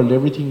material world.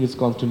 Everything is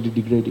constantly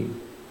degrading.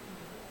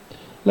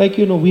 Like,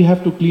 we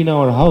have to clean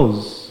our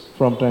house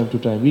from time to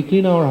time. We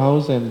clean our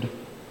house and,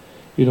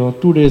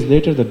 2 days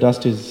later the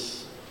dust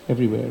is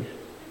everywhere.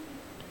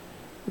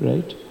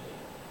 Right?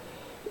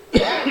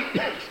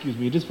 Excuse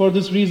me. It is for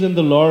this reason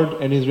the Lord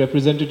and His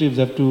representatives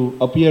have to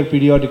appear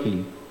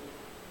periodically.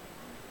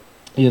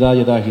 Yada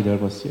yada hi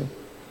dharmasya.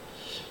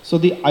 So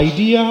the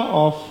idea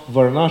of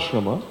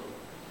Varnashrama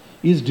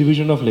is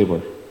division of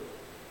labor.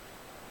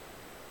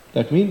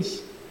 That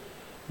means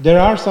there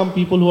are some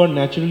people who are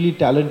naturally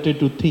talented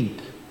to think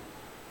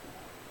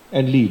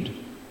and lead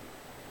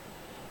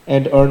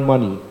and earn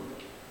money.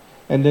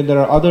 And then there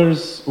are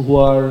others who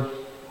are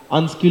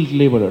unskilled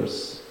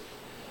laborers.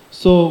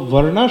 So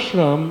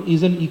Varnashram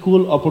is an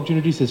equal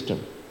opportunity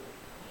system.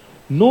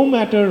 No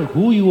matter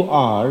who you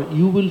are,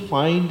 you will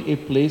find a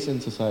place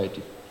in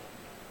society.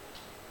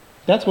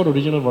 That's what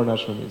original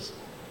Varnashram is.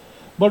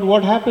 But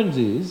what happens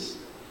is,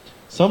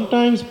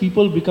 sometimes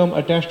people become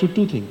attached to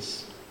 2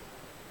 things.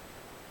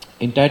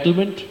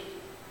 Entitlement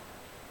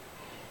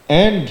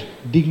and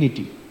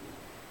dignity.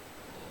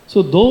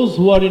 So those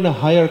who are in a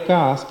higher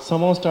caste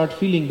somehow start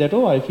feeling that,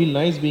 I feel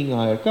nice being a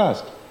higher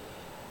caste.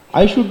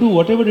 I should do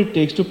whatever it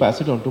takes to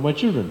pass it on to my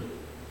children.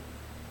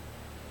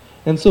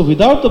 And so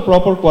without the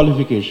proper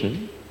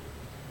qualification,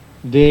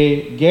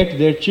 they get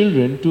their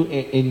children to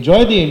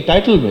enjoy the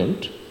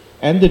entitlement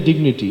and the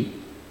dignity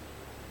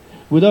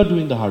without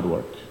doing the hard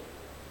work.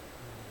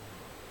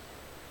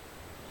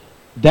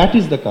 That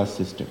is the caste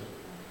system.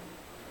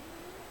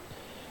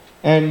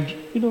 And,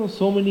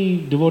 so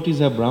many devotees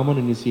have Brahman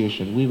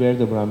initiation. We wear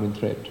the Brahmin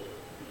thread.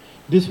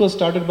 This was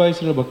started by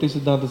Srila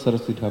Bhaktisiddhanta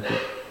Saraswati Thakur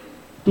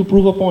to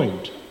prove a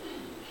point.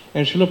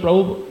 And Srila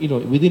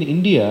Prabhupada, within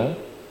India,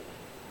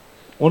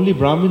 only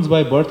Brahmins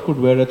by birth could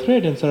wear a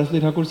thread, and Saraswati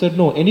Thakur said,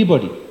 no,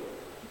 anybody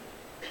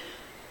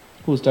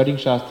who is studying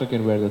Shastra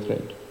can wear the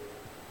thread.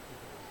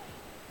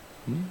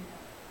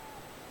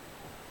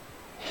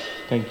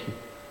 Thank you.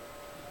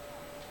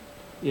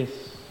 Yes.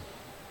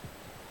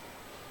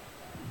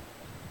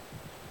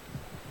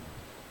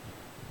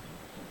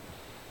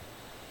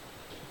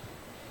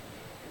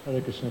 Hare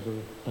Krishna,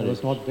 Guru. I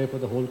was not there for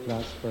the whole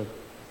class, but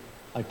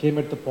I came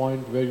at the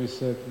point where you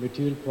said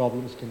material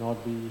problems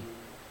cannot be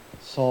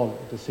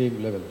solved at the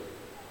same level.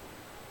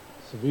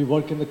 So we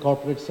work in the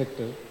corporate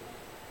sector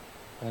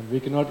and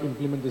we cannot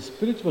implement the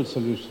spiritual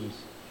solutions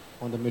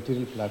on the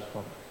material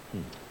platform.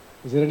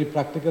 Is there any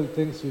practical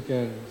things you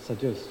can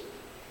suggest?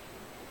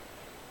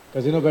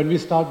 Because when we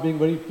start being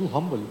very too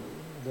humble,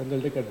 then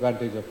they'll take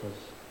advantage of us.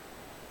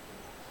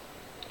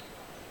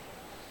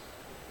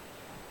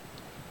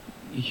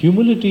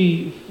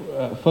 Humility,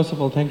 first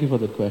of all, thank you for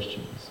that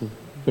question. It's a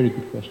very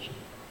good question.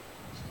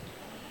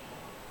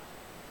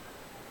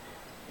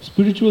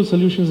 Spiritual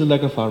solutions is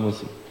like a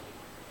pharmacy.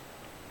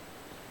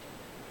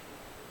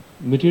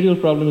 Material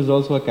problem is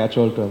also a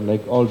catch-all term,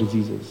 like all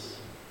diseases.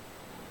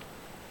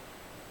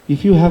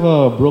 If you have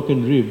a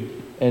broken rib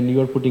and you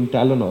are putting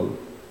Tylenol,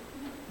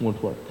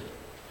 won't work.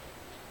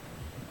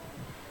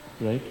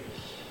 Right?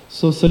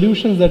 So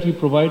solutions that we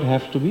provide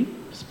have to be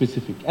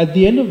specific. At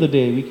the end of the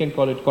day, we can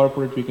call it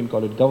corporate, we can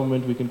call it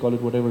government, we can call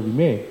it whatever we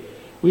may.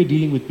 We're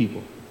dealing with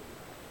people.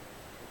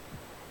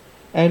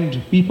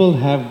 And people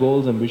have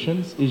goals,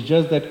 ambitions. It's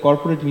just that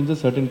corporate means a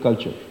certain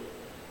culture.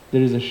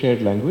 There is a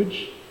shared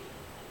language.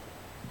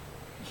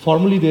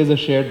 Formally, there's a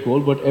shared goal,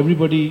 but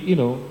everybody,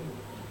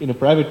 in a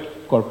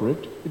private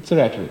corporate, it's a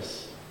rat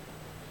race.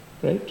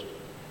 Right?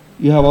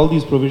 You have all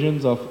these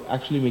provisions of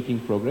actually making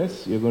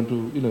progress. You're going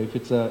to, if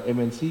it's a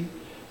MNC,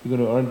 you're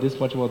going to earn this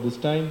much about this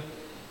time.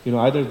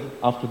 Either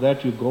after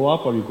that you go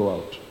up or you go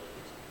out.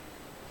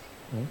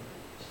 Right?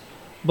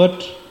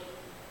 But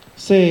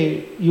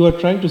say you are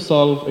trying to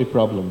solve a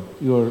problem.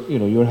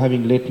 You're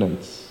having late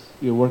nights.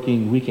 You're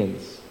working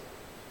weekends.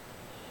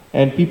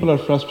 And people are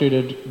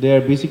frustrated. They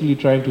are basically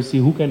trying to see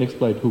who can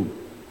exploit who.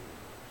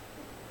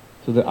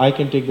 So that I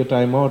can take the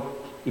time out,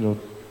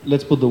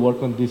 let's put the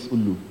work on this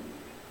ullu.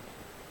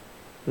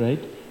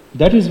 Right?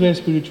 That is where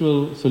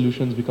spiritual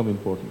solutions become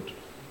important.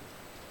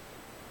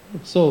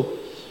 So,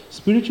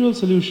 spiritual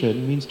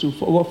solution means to,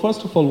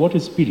 first of all, what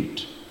is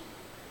spirit?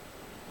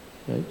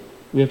 Right?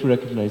 We have to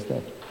recognize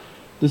that.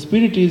 The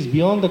spirit is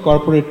beyond the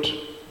corporate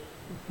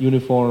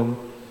uniform,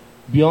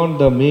 beyond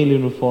the male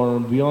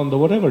uniform, beyond the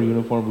whatever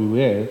uniform we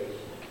wear.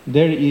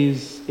 There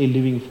is a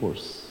living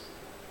force.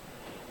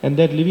 And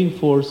that living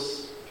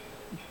force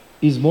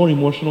is more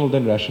emotional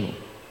than rational.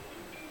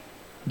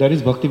 That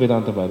is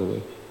Bhaktisiddhanta, by the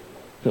way.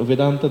 The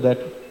Vedanta that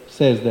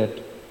says that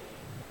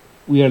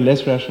we are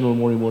less rational,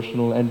 more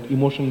emotional, and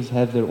emotions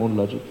have their own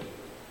logic.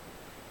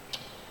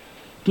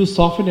 To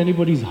soften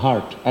anybody's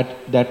heart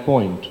at that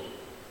point,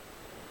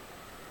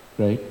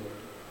 right,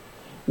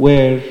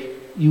 where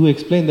you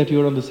explain that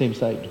you're on the same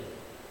side.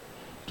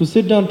 To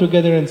sit down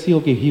together and see,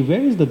 okay,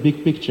 where is the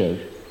big picture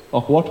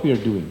of what we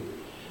are doing?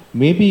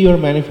 Maybe you're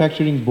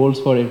manufacturing bolts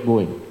for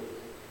Boeing.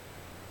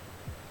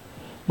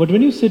 But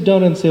when you sit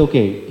down and say,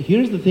 okay,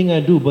 here's the thing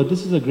I do, but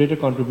this is a greater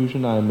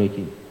contribution I am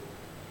making.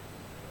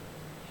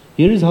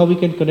 Here is how we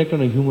can connect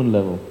on a human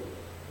level.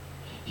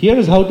 Here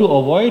is how to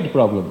avoid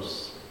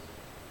problems.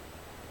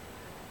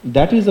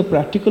 That is a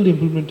practical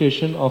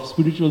implementation of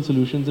spiritual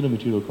solutions in a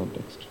material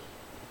context.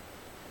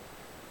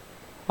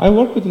 I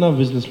work with enough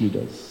business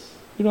leaders.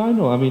 I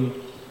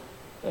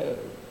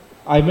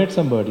met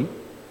somebody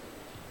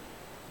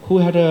who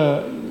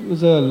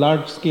was a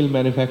large-scale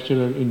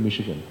manufacturer in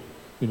Michigan,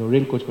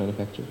 rail coach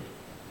manufacturer.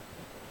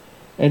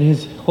 And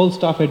his whole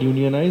staff had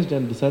unionized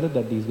and decided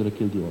that he's going to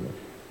kill the owner.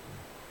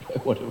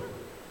 Whatever.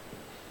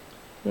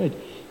 Right.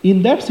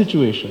 In that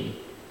situation,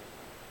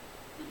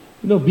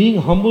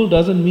 being humble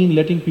doesn't mean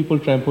letting people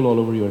trample all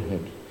over your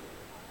head.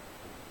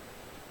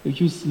 If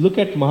you look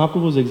at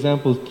Mahaprabhu's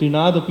example,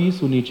 Trinadapi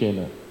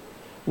Sunichena.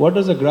 What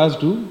does a grass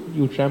do?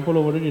 You trample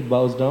over it, it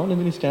bows down, and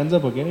then it stands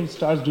up again and it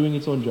starts doing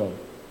its own job.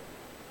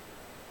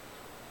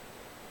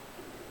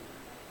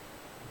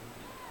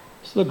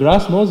 So the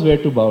grass knows where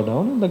to bow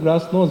down, and the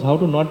grass knows how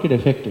to not get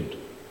affected.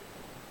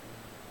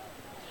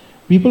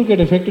 People get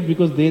affected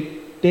because they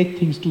take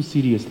things too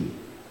seriously.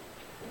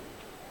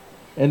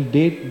 And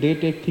they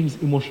take things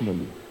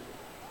emotionally.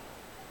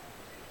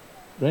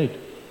 Right?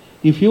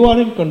 If you are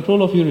in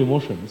control of your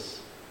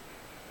emotions,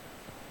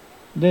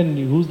 then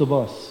who's the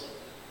boss?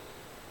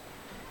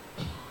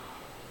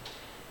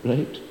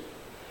 Right?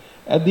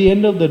 At the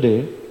end of the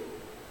day,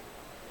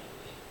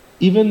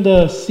 even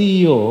the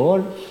CEO,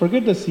 or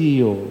forget the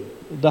CEO,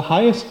 the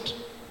highest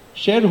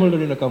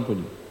shareholder in a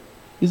company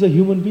is a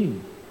human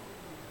being.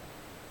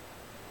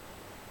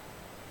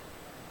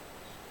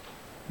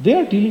 They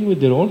are dealing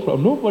with their own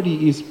problem.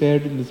 Nobody is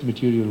spared in this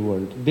material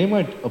world. They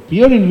might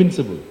appear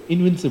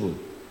invincible,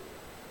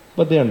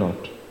 but they are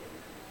not.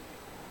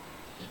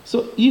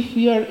 So if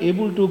we are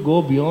able to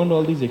go beyond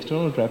all these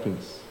external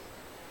trappings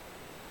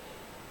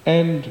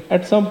and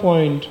at some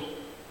point,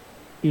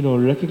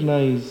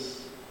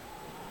 recognize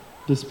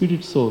the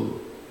spirit soul,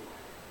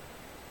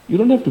 you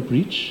don't have to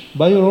preach.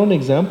 By your own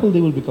example,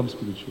 they will become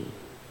spiritual.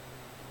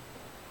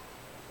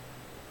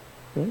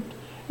 Right?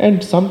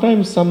 And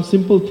sometimes some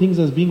simple things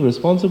as being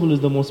responsible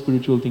is the most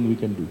spiritual thing we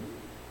can do.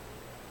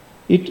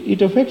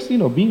 It affects,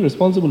 being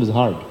responsible is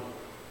hard.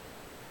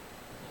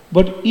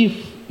 But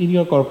if in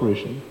your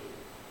corporation,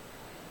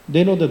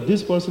 they know that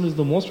this person is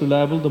the most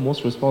reliable, the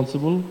most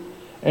responsible,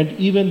 and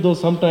even though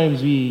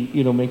sometimes we,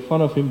 make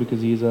fun of him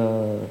because he is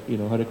a,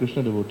 Hare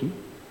Krishna devotee,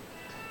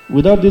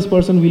 without this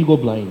person we'll go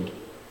blind.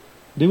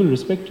 They will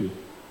respect you.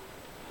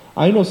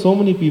 I know so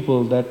many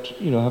people that,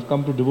 have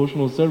come to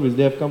devotional service.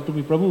 They have come to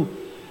me, Prabhu,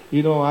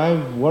 I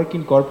work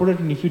in corporate,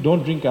 and if you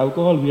don't drink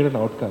alcohol, we are an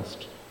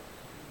outcast.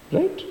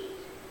 Right?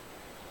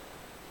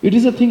 It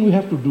is a thing we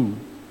have to do.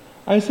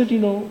 I said,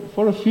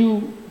 for a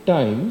few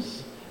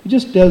times, you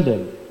just tell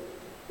them,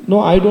 no,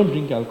 I don't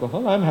drink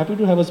alcohol. I'm happy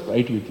to have a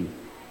Sprite with you.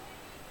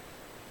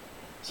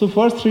 So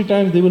first 3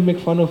 times they will make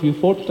fun of you.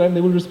 4th time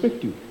they will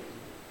respect you.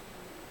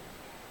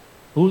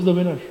 Who's the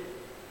winner?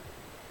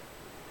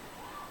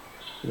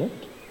 Right?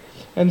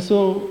 And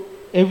so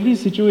every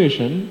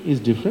situation is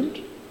different,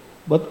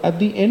 but at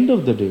the end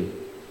of the day,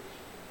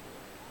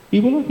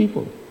 people are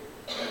people.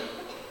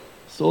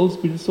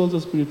 Spirit souls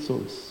are spirit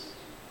souls.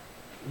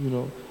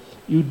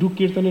 You do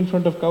kirtan in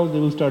front of cows, they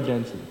will start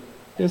dancing.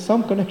 There's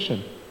some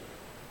connection.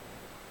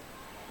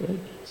 Right?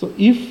 So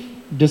if,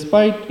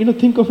 despite,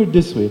 think of it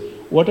this way,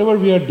 whatever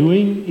we are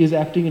doing is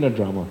acting in a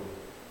drama.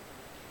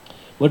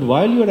 But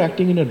while you are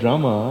acting in a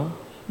drama,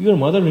 your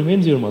mother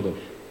remains your mother.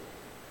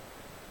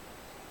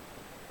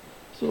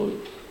 So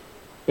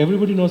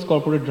everybody knows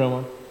corporate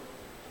drama.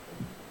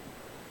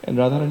 And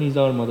Radharani is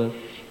our mother.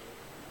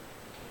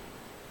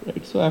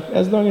 Right? So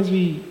as long as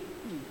we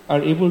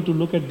are able to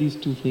look at these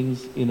two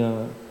things in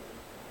a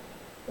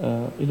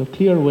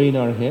clear way in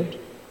our head,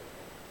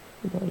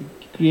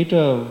 create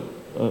a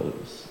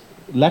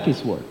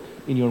lattice work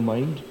in your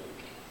mind.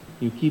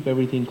 You keep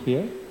everything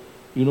clear.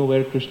 You know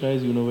where Krishna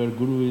is, you know where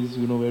Guru is,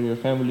 you know where your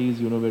family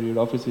is, you know where your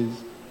office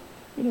is.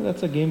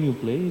 That's a game you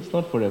play. It's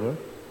not forever.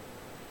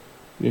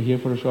 We are here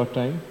for a short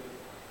time.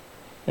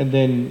 And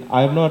then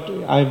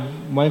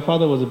my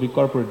father was a big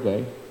corporate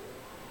guy.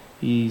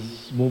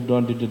 He's moved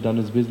on, done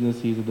his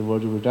business, he's at the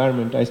verge of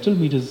retirement. I still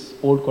meet his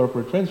old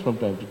corporate friends from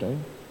time to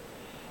time.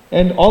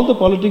 And all the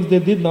politics they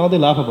did, now they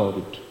laugh about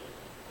it.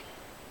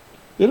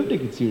 They don't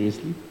take it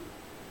seriously.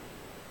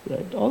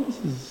 Right? All this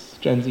is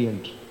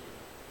transient.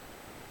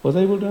 Was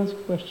I able to ask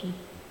a question?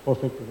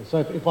 Perfect. So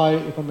if I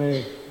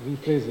may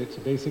rephrase it,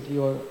 so basically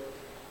you're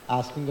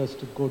asking us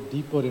to go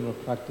deeper in our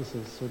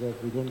practices so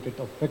that we don't get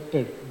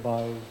affected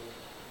by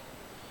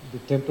the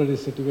temporary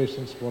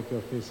situations what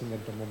you're facing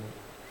at the moment.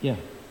 Yeah.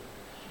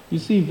 You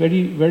see,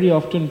 very, very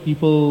often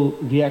people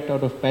react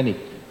out of panic.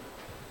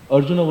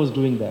 Arjuna was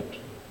doing that.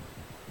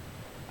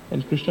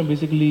 And Krishna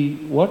basically,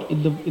 at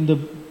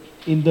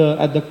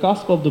the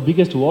cusp of the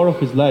biggest war of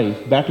his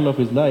life, battle of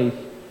his life,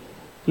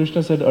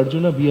 Krishna said,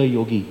 Arjuna, be a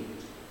yogi.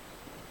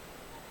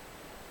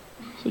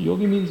 So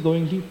yogi means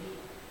going deep.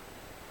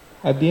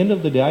 At the end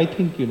of the day, I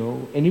think,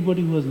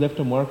 anybody who has left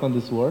a mark on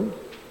this world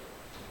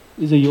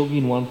is a yogi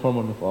in one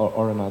form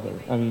or another.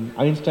 I mean,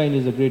 Einstein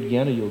is a great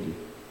Jnana yogi.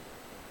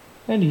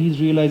 And he's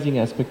realizing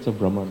aspects of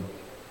Brahman.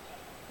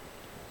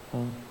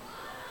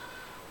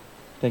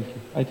 Thank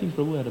you. I think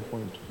Prabhu had a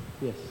point.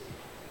 Yes.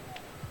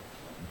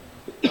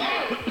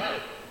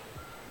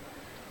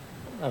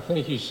 I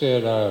think you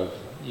said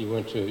you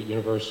went to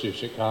University of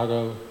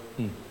Chicago.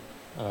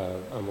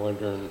 I'm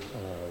wondering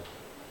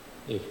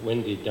if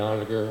Wendy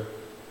Doniger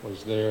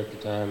was there at the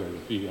time, and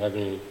if you have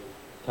any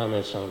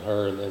comments on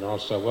her, and then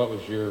also what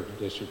was your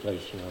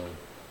dissertation on?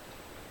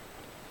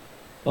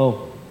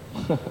 Oh,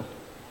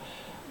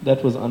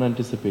 that was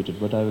unanticipated,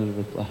 but I will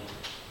reply.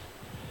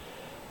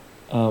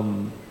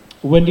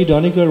 Wendy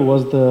Doniger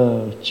was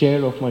the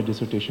chair of my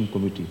dissertation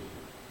committee,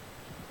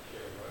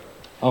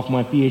 of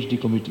my PhD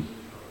committee.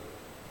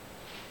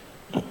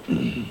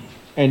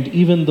 And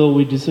even though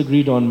we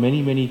disagreed on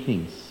many, many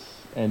things,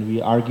 and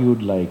we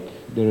argued like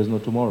there is no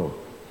tomorrow,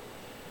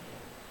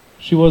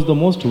 she was the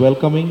most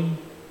welcoming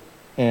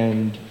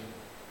and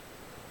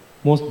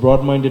most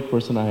broad-minded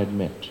person I had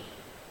met.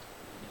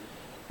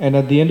 And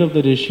at the end of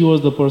the day, she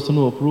was the person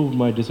who approved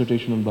my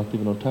dissertation on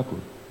Bhaktivinoda Thakur.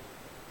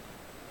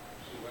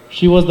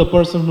 She was the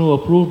person who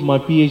approved my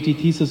PhD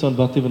thesis on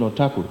Bhaktivinoda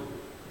Thakur.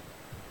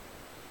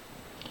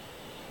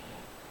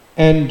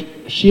 And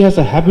she has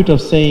a habit of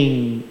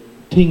saying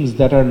things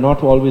that are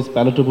not always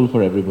palatable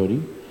for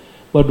everybody.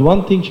 But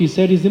one thing she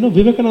said is,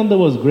 Vivekananda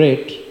was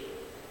great,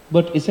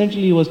 but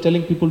essentially he was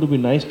telling people to be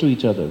nice to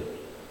each other.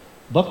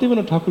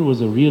 Bhaktivinoda Thakur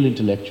was a real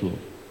intellectual.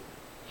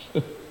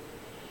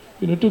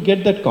 To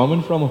get that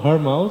comment from her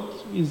mouth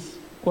is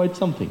quite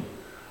something.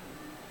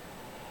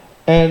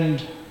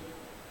 And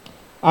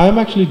I am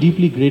actually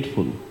deeply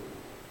grateful.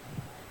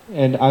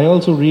 And I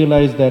also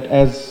realize that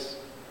as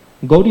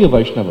Gaudiya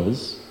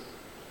Vaishnavas,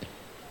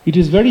 it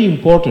is very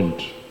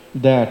important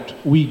that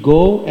we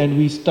go and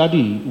we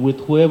study with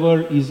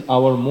whoever is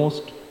our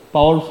most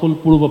powerful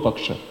Purva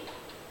Paksha.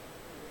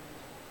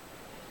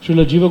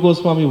 Srila Jiva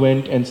Goswami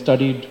went and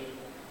studied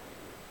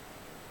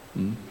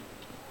in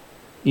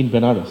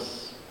Benares.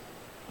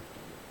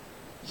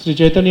 Sri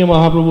Chaitanya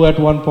Mahaprabhu at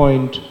one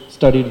point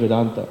studied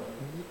Vedanta,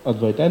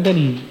 Advaita, and then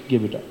he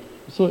gave it up.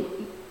 So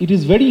it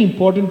is very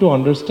important to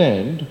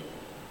understand,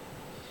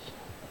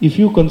 if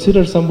you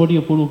consider somebody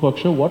a Purva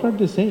Paksha, what are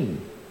they saying?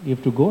 You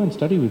have to go and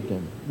study with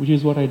them, which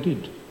is what I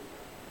did.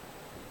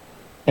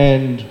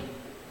 And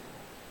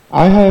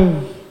I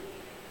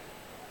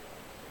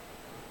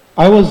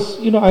was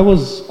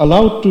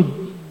allowed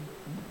to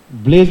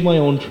blaze my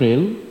own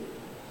trail,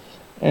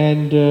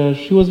 and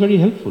she was very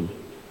helpful.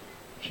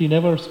 She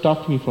never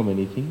stopped me from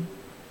anything.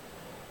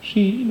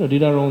 She,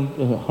 did her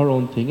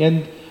own thing.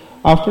 And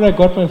after I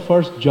got my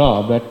first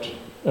job at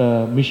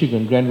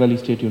Michigan, Grand Valley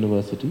State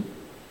University,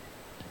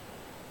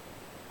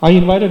 I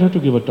invited her to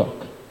give a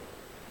talk.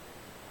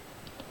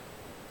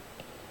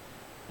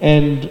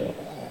 And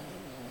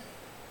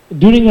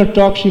during her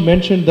talk, she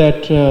mentioned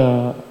that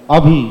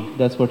Abhi,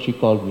 that's what she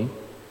called me,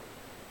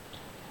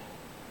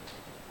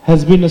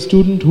 has been a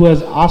student who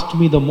has asked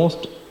me the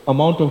most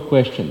amount of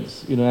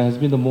questions. Has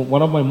been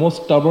one of my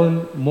most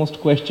stubborn, most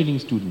questioning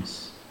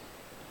students.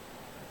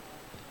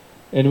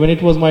 And when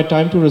it was my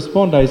time to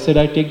respond, I said,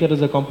 I take that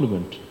as a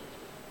compliment.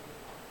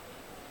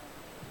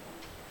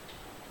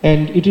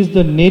 And it is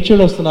the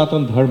nature of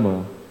Sanatana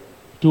Dharma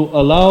to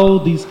allow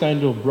these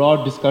kind of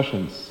broad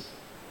discussions,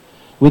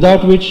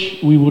 without which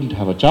we wouldn't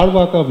have a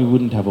Charvaka, we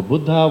wouldn't have a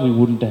Buddha, we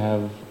wouldn't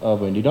have a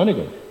Wendy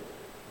Doniger.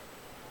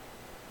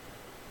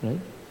 Right?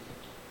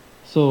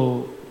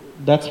 So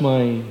that's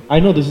I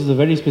know this is a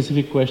very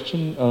specific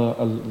question.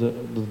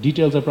 The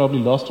details are probably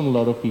lost on a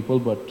lot of people,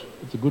 but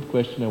it's a good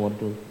question. I want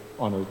to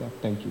honor that.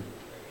 Thank you.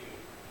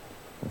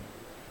 Are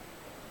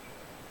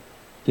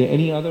there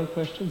any other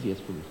questions? Yes,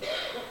 please.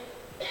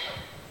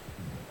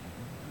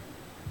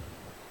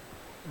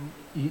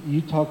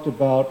 You talked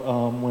about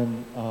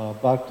when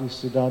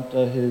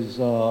Bhaktisiddhanta,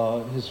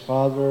 his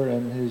father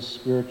and his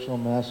spiritual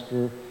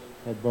master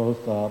had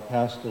both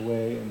passed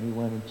away, and he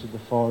went into the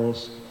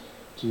forest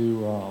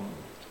to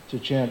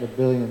chant 1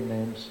 billion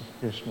names of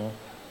Krishna.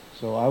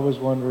 So I was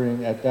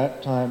wondering at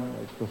that time,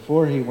 like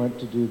before he went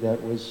to do that,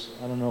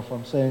 I don't know if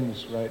I'm saying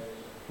this right,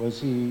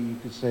 was he, you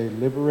could say,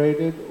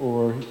 liberated,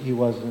 or he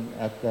wasn't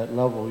at that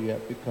level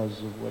yet because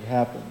of what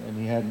happened, and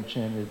he hadn't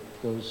chanted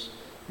those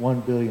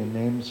 1 billion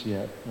names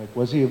yet? Like,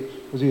 was he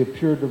a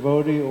pure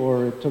devotee,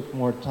 or it took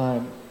more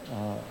time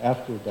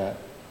after that?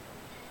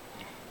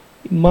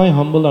 In my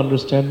humble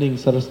understanding,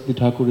 Saraswati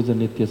Thakur is a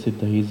Nitya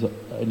Siddha. He is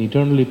an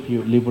eternally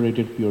pure,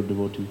 liberated, pure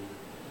devotee.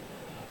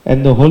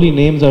 And the holy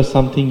names are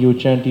something you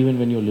chant even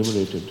when you're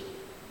liberated.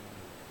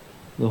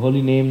 The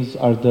holy names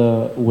are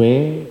the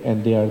way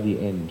and they are the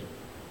end.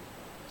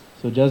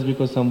 So just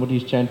because somebody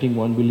is chanting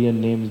 1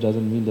 billion names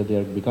doesn't mean that they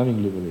are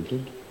becoming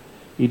liberated.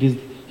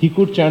 He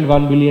could chant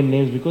 1 billion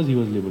names because he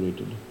was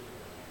liberated.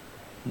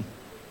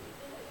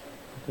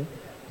 Okay?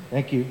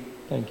 Thank you.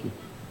 Thank you.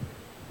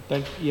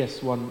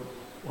 Yes, one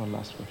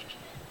last question.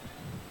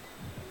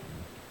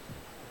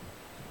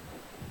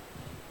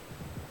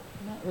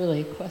 Not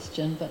really a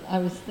question, but I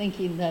was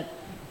thinking that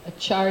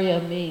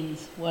acharya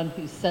means one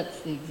who sets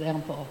the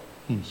example,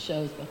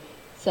 shows.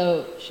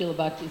 So Srila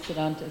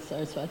Bhaktisiddhanta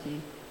Saraswati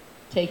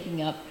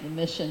taking up the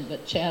mission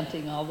but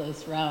chanting all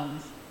those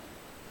rounds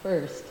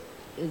first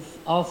is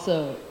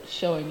also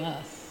showing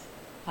us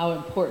how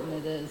important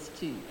it is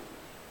to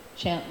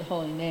chant the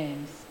holy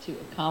names to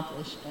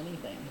accomplish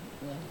anything.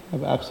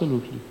 Really.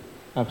 Absolutely.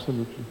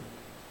 Absolutely.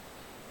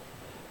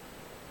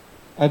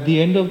 At the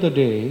end of the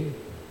day,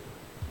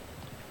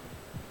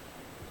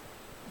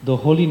 the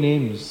holy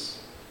names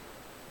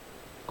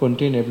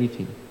contain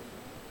everything.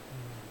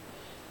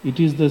 It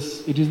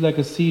is like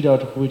a seed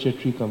out of which a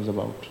tree comes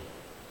about.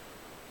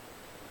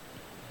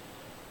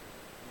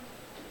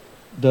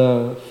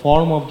 The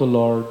form of the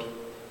Lord,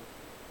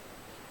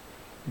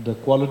 the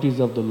qualities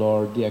of the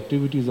Lord, the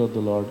activities of the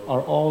Lord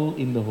are all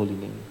in the holy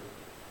name.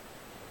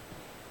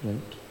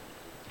 Right?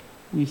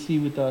 We see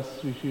with us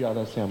Sri Sri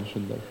Radha Syam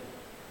Sundar.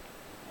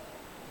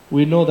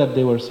 We know that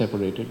they were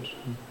separated,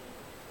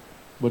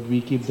 but we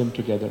keep them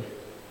together.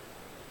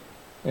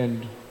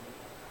 And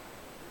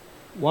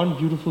one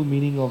beautiful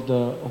meaning of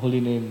the holy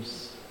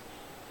names,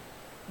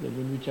 that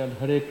when we chant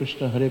Hare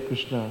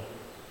Krishna,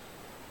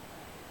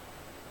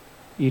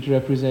 it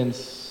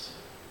represents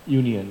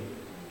union.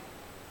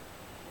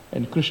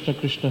 And Krishna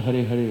Krishna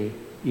Hare Hare,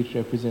 it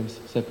represents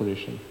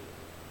separation.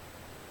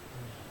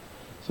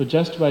 So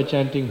just by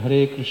chanting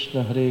Hare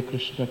Krishna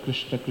Krishna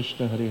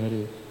Krishna Hare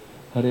Hare,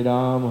 Hare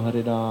Ram,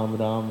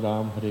 Ram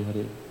Ram, Hare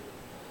Hare,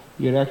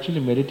 we are actually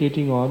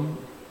meditating on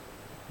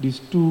these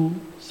two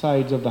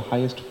sides of the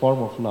highest form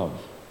of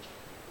love.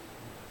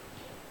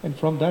 And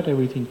from that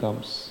everything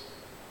comes.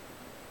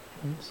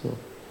 Right? So,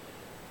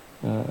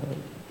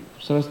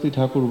 Saraswati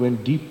Thakur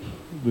went deep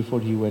before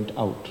he went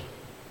out.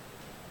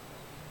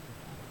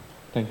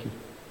 Thank you.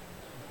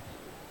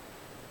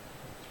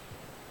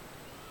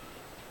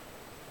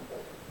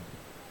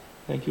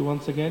 Thank you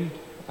once again.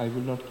 I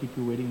will not keep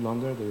you waiting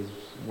longer. There is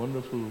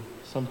wonderful,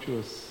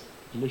 sumptuous,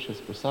 delicious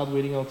prasad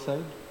waiting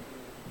outside.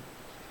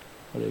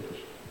 Hare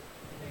Krishna.